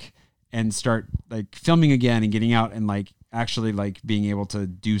work and start like filming again and getting out and like actually like being able to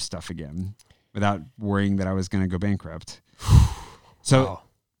do stuff again without worrying that I was going to go bankrupt. So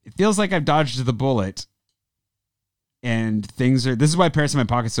It feels like I've dodged the bullet and this is why Paris in My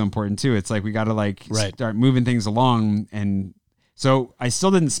Pocket is so important too. It's like, we got to like start moving things along. And so I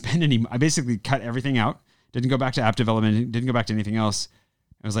still didn't spend I basically cut everything out. Didn't go back to app development. Didn't go back to anything else.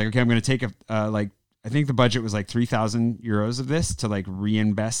 I was like, okay, I'm going to take I think the budget was like 3,000 euros of this to like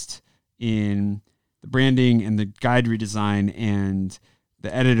reinvest in the branding and the guide redesign and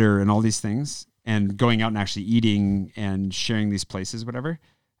the editor and all these things and going out and actually eating and sharing these places, whatever.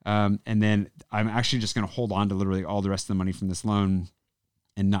 And then I'm actually just going to hold on to literally all the rest of the money from this loan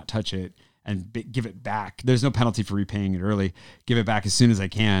and not touch it and give it back. There's no penalty for repaying it early. Give it back as soon as I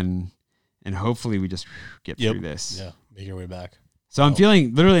can. And hopefully we just get through this. Yeah. Make your way back. So I'm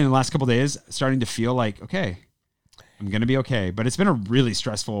feeling literally in the last couple of days, starting to feel like, okay, I'm going to be okay. But it's been a really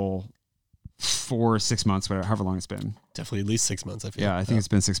stressful 4 or 6 months, whatever, however long it's been. Definitely at least 6 months, I feel. Yeah, I think it's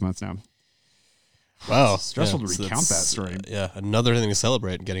been 6 months now. Wow. It's stressful to recount that story. Another thing to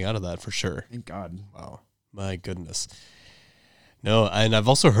celebrate getting out of that for sure. Thank God. Wow. My goodness. No, and I've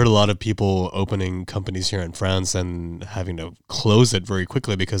also heard a lot of people opening companies here in France and having to close it very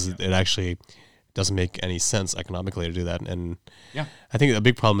quickly because it actually doesn't make any sense economically to do that. And I think a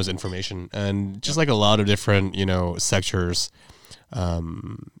big problem is information. And just like a lot of different, sectors,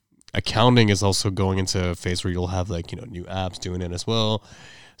 accounting is also going into a phase where you'll have like, new apps doing it as well.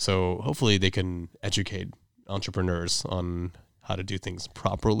 So hopefully they can educate entrepreneurs on how to do things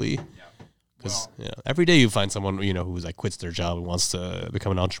properly. Because every day you find someone, who's like quits their job and wants to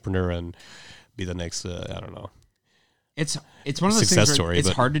become an entrepreneur and be the next, I don't know. It's one of those success things where story, it's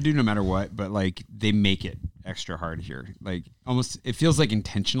hard to do no matter what, but like they make it extra hard here. Like almost, it feels like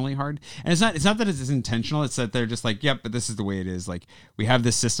intentionally hard. And it's not that it's intentional. It's that they're just like, yep, but this is the way it is. Like we have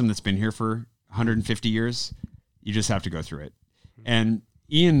this system that's been here for 150 years. You just have to go through it. And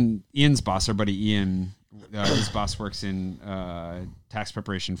Ian's boss, our buddy Ian, his boss works in tax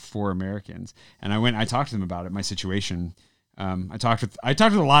preparation for Americans. And I talked to them about it, my situation. I talked with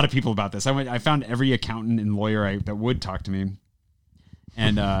a lot of people about this. I found every accountant and lawyer that would talk to me,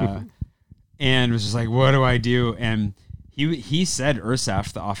 and was just like, what do I do? And he said,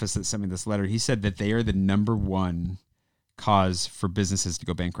 URSAF, the office that sent me this letter, he said that they are the number one cause for businesses to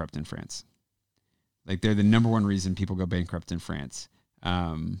go bankrupt in France. Like they're the number one reason people go bankrupt in France.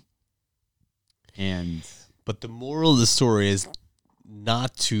 But the moral of the story is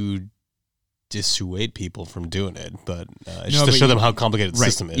not to dissuade people from doing it, but just to show them how complicated the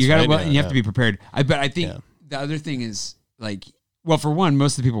system is. You got you have to be prepared. But I think the other thing is like, well, for one,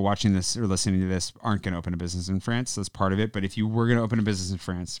 most of the people watching this or listening to this aren't going to open a business in France. That's part of it. But if you were going to open a business in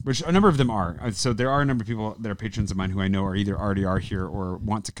France, which a number of them are, so there are a number of people that are patrons of mine who I know are either already are here or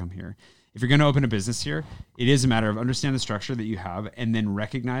want to come here. If you're going to open a business here, it is a matter of understand the structure that you have and then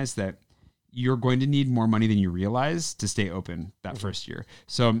recognize that you're going to need more money than you realize to stay open that first year.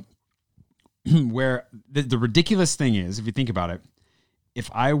 So where the ridiculous thing is, if you think about it, if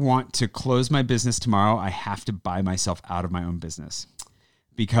I want to close my business tomorrow, I have to buy myself out of my own business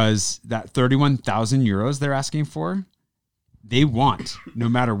because that 31,000 euros they're asking for, they want no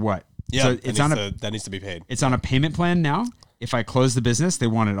matter what. Yeah, so that needs to be paid. It's on a payment plan now. If I close the business, they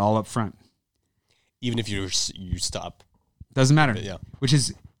want it all up front. Even if you stop. Doesn't matter. Yeah. Which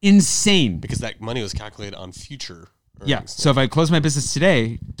is insane. Because that money was calculated on future earnings. Yeah. So if I close my business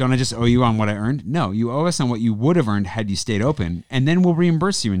today, don't I just owe you on what I earned? No, you owe us on what you would have earned had you stayed open, and then we'll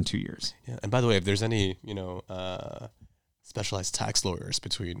reimburse you in 2 years. Yeah. And by the way, if there's any, specialized tax lawyers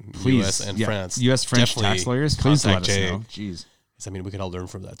between U.S. and France, U.S. French tax lawyers, please let us know. Jeez. I mean, we can all learn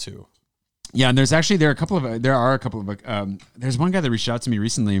from that too. Yeah, and there are a couple of there's one guy that reached out to me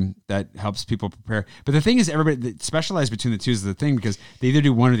recently that helps people prepare. But the thing is, everybody that specialized between the two is the thing because they either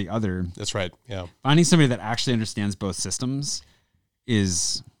do one or the other. That's right. Yeah, finding somebody that actually understands both systems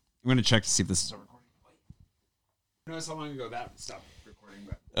is. I'm going to check to see if this is still recording. Notice how long ago that stopped recording.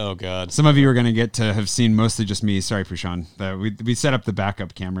 But oh god, some of you are going to get to have seen mostly just me. Sorry, Prashant. We set up the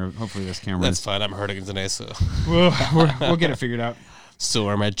backup camera. Hopefully, this camera. That's fine. I'm hurting today, so we'll get it figured out. Still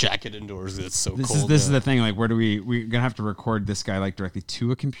wear my jacket indoors. It's so cold. This is the thing. Like, where do we're gonna have to record this guy like directly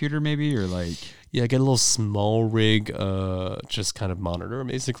to a computer, maybe, or like? Yeah, get a little small rig, just kind of monitor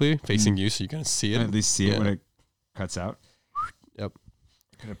basically facing you, so you can see it. At least see it when it cuts out. Yep.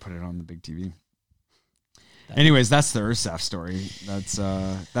 Could have put it on the big TV. Anyways, that's the URSAF story.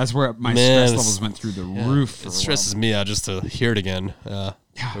 That's where my stress levels went through the roof. It stresses me out just to hear it again. Yeah.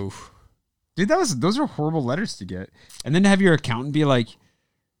 Oof. Dude, those are horrible letters to get. And then to have your accountant be like,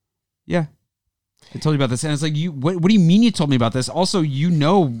 yeah, I told you about this. And it's like, what do you mean you told me about this? Also,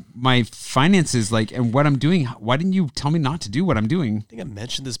 my finances, like, and what I'm doing. Why didn't you tell me not to do what I'm doing? I think I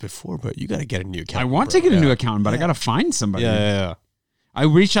mentioned this before, but you got to get a new accountant. I want to get a new accountant, but I got to find somebody. Yeah. I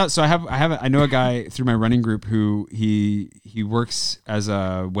reached out. So I know a guy through my running group who he works as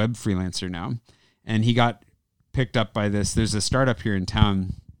a web freelancer now. And he got picked up by this. There's a startup here in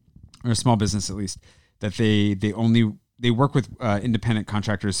town, or a small business at least, that they work with independent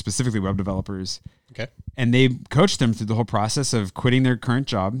contractors, specifically web developers. Okay. And they coach them through the whole process of quitting their current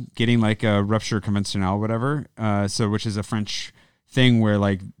job, getting like a rupture conventionnelle, whatever. Which is a French thing where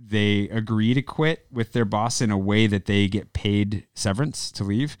like they agree to quit with their boss in a way that they get paid severance to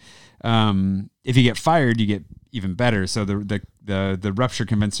leave. If you get fired, you get even better. So the rupture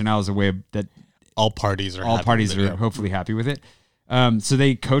conventionnelle is a way that all parties are hopefully happy with it. So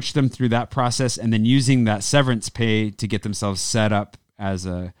they coach them through that process and then using that severance pay to get themselves set up as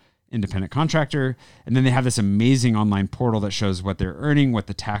a independent contractor. And then they have this amazing online portal that shows what they're earning, what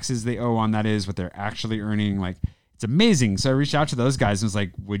the taxes they owe on that is, what they're actually earning. Like, it's amazing. So I reached out to those guys and was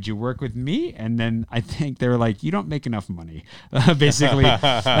like, would you work with me? And then I think they were like, you don't make enough money. Basically, when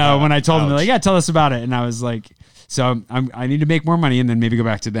I told them, they're like, yeah, tell us about it. And I was like, so I need to make more money and then maybe go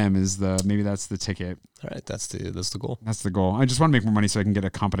back to them maybe that's the ticket. All right. That's the goal. That's the goal. I just want to make more money so I can get a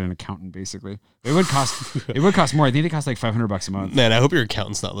competent accountant, basically. It would cost more. I think it costs like $500 a month. Man, I hope your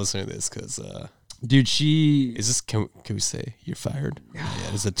accountant's not listening to this because, dude, can we say you're fired?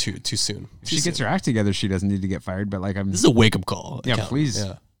 Yeah. Is it too soon? If she gets her act together, she doesn't need to get fired, but like this is a wake up call. Yeah, accountant. Please.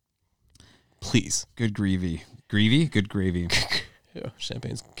 Yeah. Please. Good gravy. Good gravy. Yeah,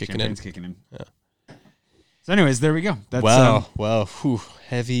 champagne's kicking in. Yeah. So anyways, there we go. That's wow. Whew.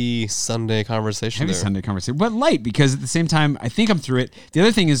 Heavy Sunday conversation. But light, because at the same time, I think I'm through it. The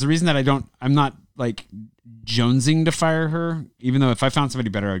other thing is the reason that I'm not like jonesing to fire her, even though if I found somebody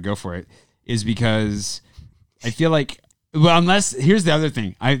better, I'd go for it, is because I feel like, well, unless, here's the other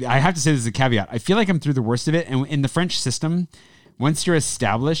thing. I have to say this is a caveat. I feel like I'm through the worst of it. And in the French system, once you're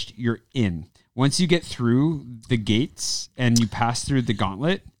established, you're in. Once you get through the gates and you pass through the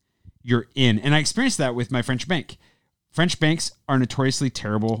gauntlet, you're in. And I experienced that with my French bank. French banks are notoriously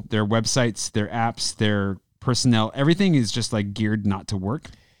terrible. Their websites, their apps, their personnel, everything is just like geared not to work.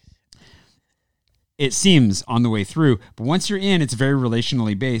 It seems on the way through, but once you're in, it's very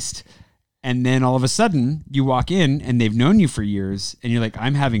relationally based. And then all of a sudden you walk in and they've known you for years and you're like,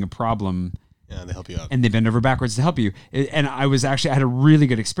 I'm having a problem. Yeah, they help you out. And they bend over backwards to help you. And I had a really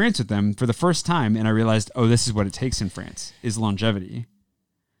good experience with them for the first time. And I realized, oh, this is what it takes in France, is longevity.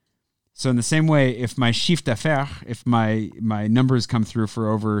 So in the same way, if my chiffre d'affaires, if my numbers come through for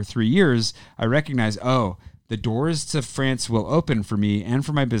over 3 years, I recognize, oh, the doors to France will open for me and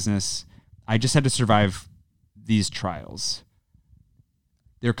for my business. I just had to survive these trials.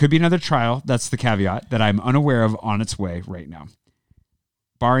 There could be another trial. That's the caveat that I'm unaware of on its way right now.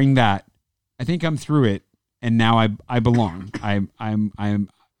 Barring that, I think I'm through it, and now I belong. I'm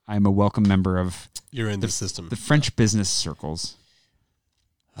a welcome member of You're in the system. The French business circles.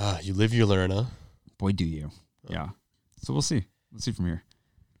 You live, you learn, huh? Boy, do you. Yeah. So we'll see. Let's see from here.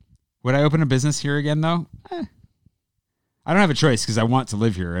 Would I open a business here again, though? I don't have a choice because I want to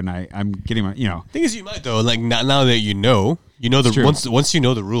live here, and I'm getting my, Thing is, you might though. Like now that you know the true. once you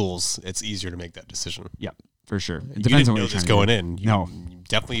know the rules, it's easier to make that decision. Yeah, for sure. It You depends didn't on what know you're this trying to going do. in. No. You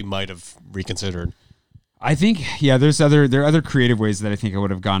definitely might have reconsidered. I think, yeah, there are other creative ways that I think I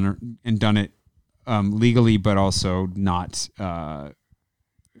would have gone and done it legally, but also not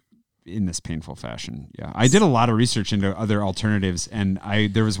in this painful fashion. Yeah, I did a lot of research into other alternatives, and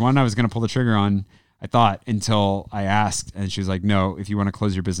there was one I was going to pull the trigger on, I thought, until I asked, and she was like, no, if you want to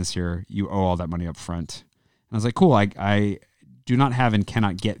close your business here, you owe all that money up front. And I was like, cool, I do not have and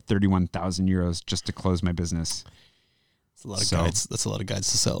cannot get 31,000 euros just to close my business. That's a lot of guides. That's a lot of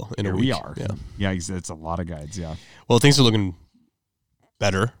guides to sell in a week. We are. Yeah, it's a lot of guides. Yeah. Well, things are looking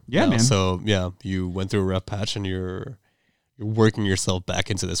better. Yeah, now. man. So yeah, you went through a rough patch, and you're working yourself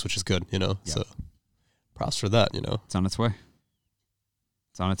back into this, which is good. Yeah. So props for that. It's on its way.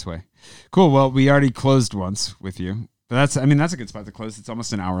 It's on its way. Cool. Well, we already closed once with you, but that's a good spot to close. It's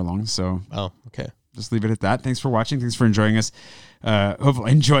almost an hour long, so Wow. Okay. just leave it at that. Thanks for watching. Thanks for enjoying us.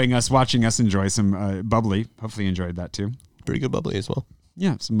 Hopefully enjoying us, watching us enjoy some bubbly. Hopefully you enjoyed that too. Pretty good bubbly as well.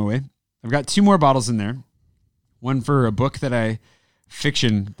 Yeah, some Moët. I've got 2 more bottles in there. One for a book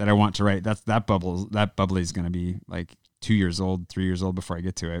fiction that I want to write. That bubbly is going to be like 2 years old, 3 years old before I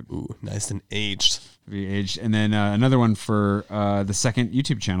get to it. Ooh, nice and aged. Be aged. And then another one for the second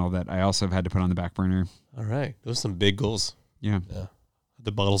YouTube channel that I also have had to put on the back burner. All right. Those are some big goals. Yeah.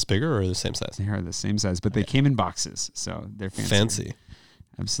 The bottles bigger or the same size? They are the same size, but they came in boxes, so they're Fancy.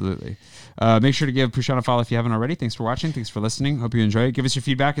 Absolutely. Make sure to give Pouchon a follow if you haven't already. Thanks for watching. Thanks for listening. Hope you enjoy it. Give us your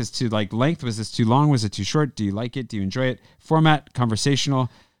feedback as to length. Was this too long? Was it too short? Do you like it? Do you enjoy it? Format,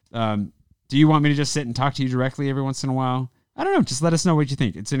 conversational. Do you want me to just sit and talk to you directly every once in a while? I don't know. Just let us know what you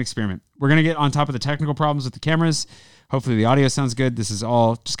think. It's an experiment. We're going to get on top of the technical problems with the cameras. Hopefully the audio sounds good. This is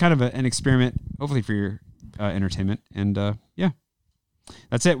all just kind of an experiment, hopefully for your entertainment. And yeah,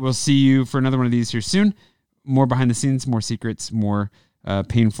 that's it. We'll see you for another one of these here soon. More behind the scenes, more secrets, more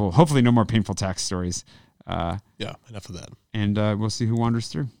painful, hopefully no more painful tax stories. Yeah, enough of that. And we'll see who wanders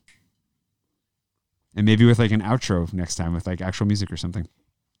through. And maybe with like an outro next time with like actual music or something.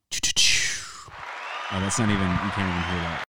 Oh, that's not even, you can't even hear that.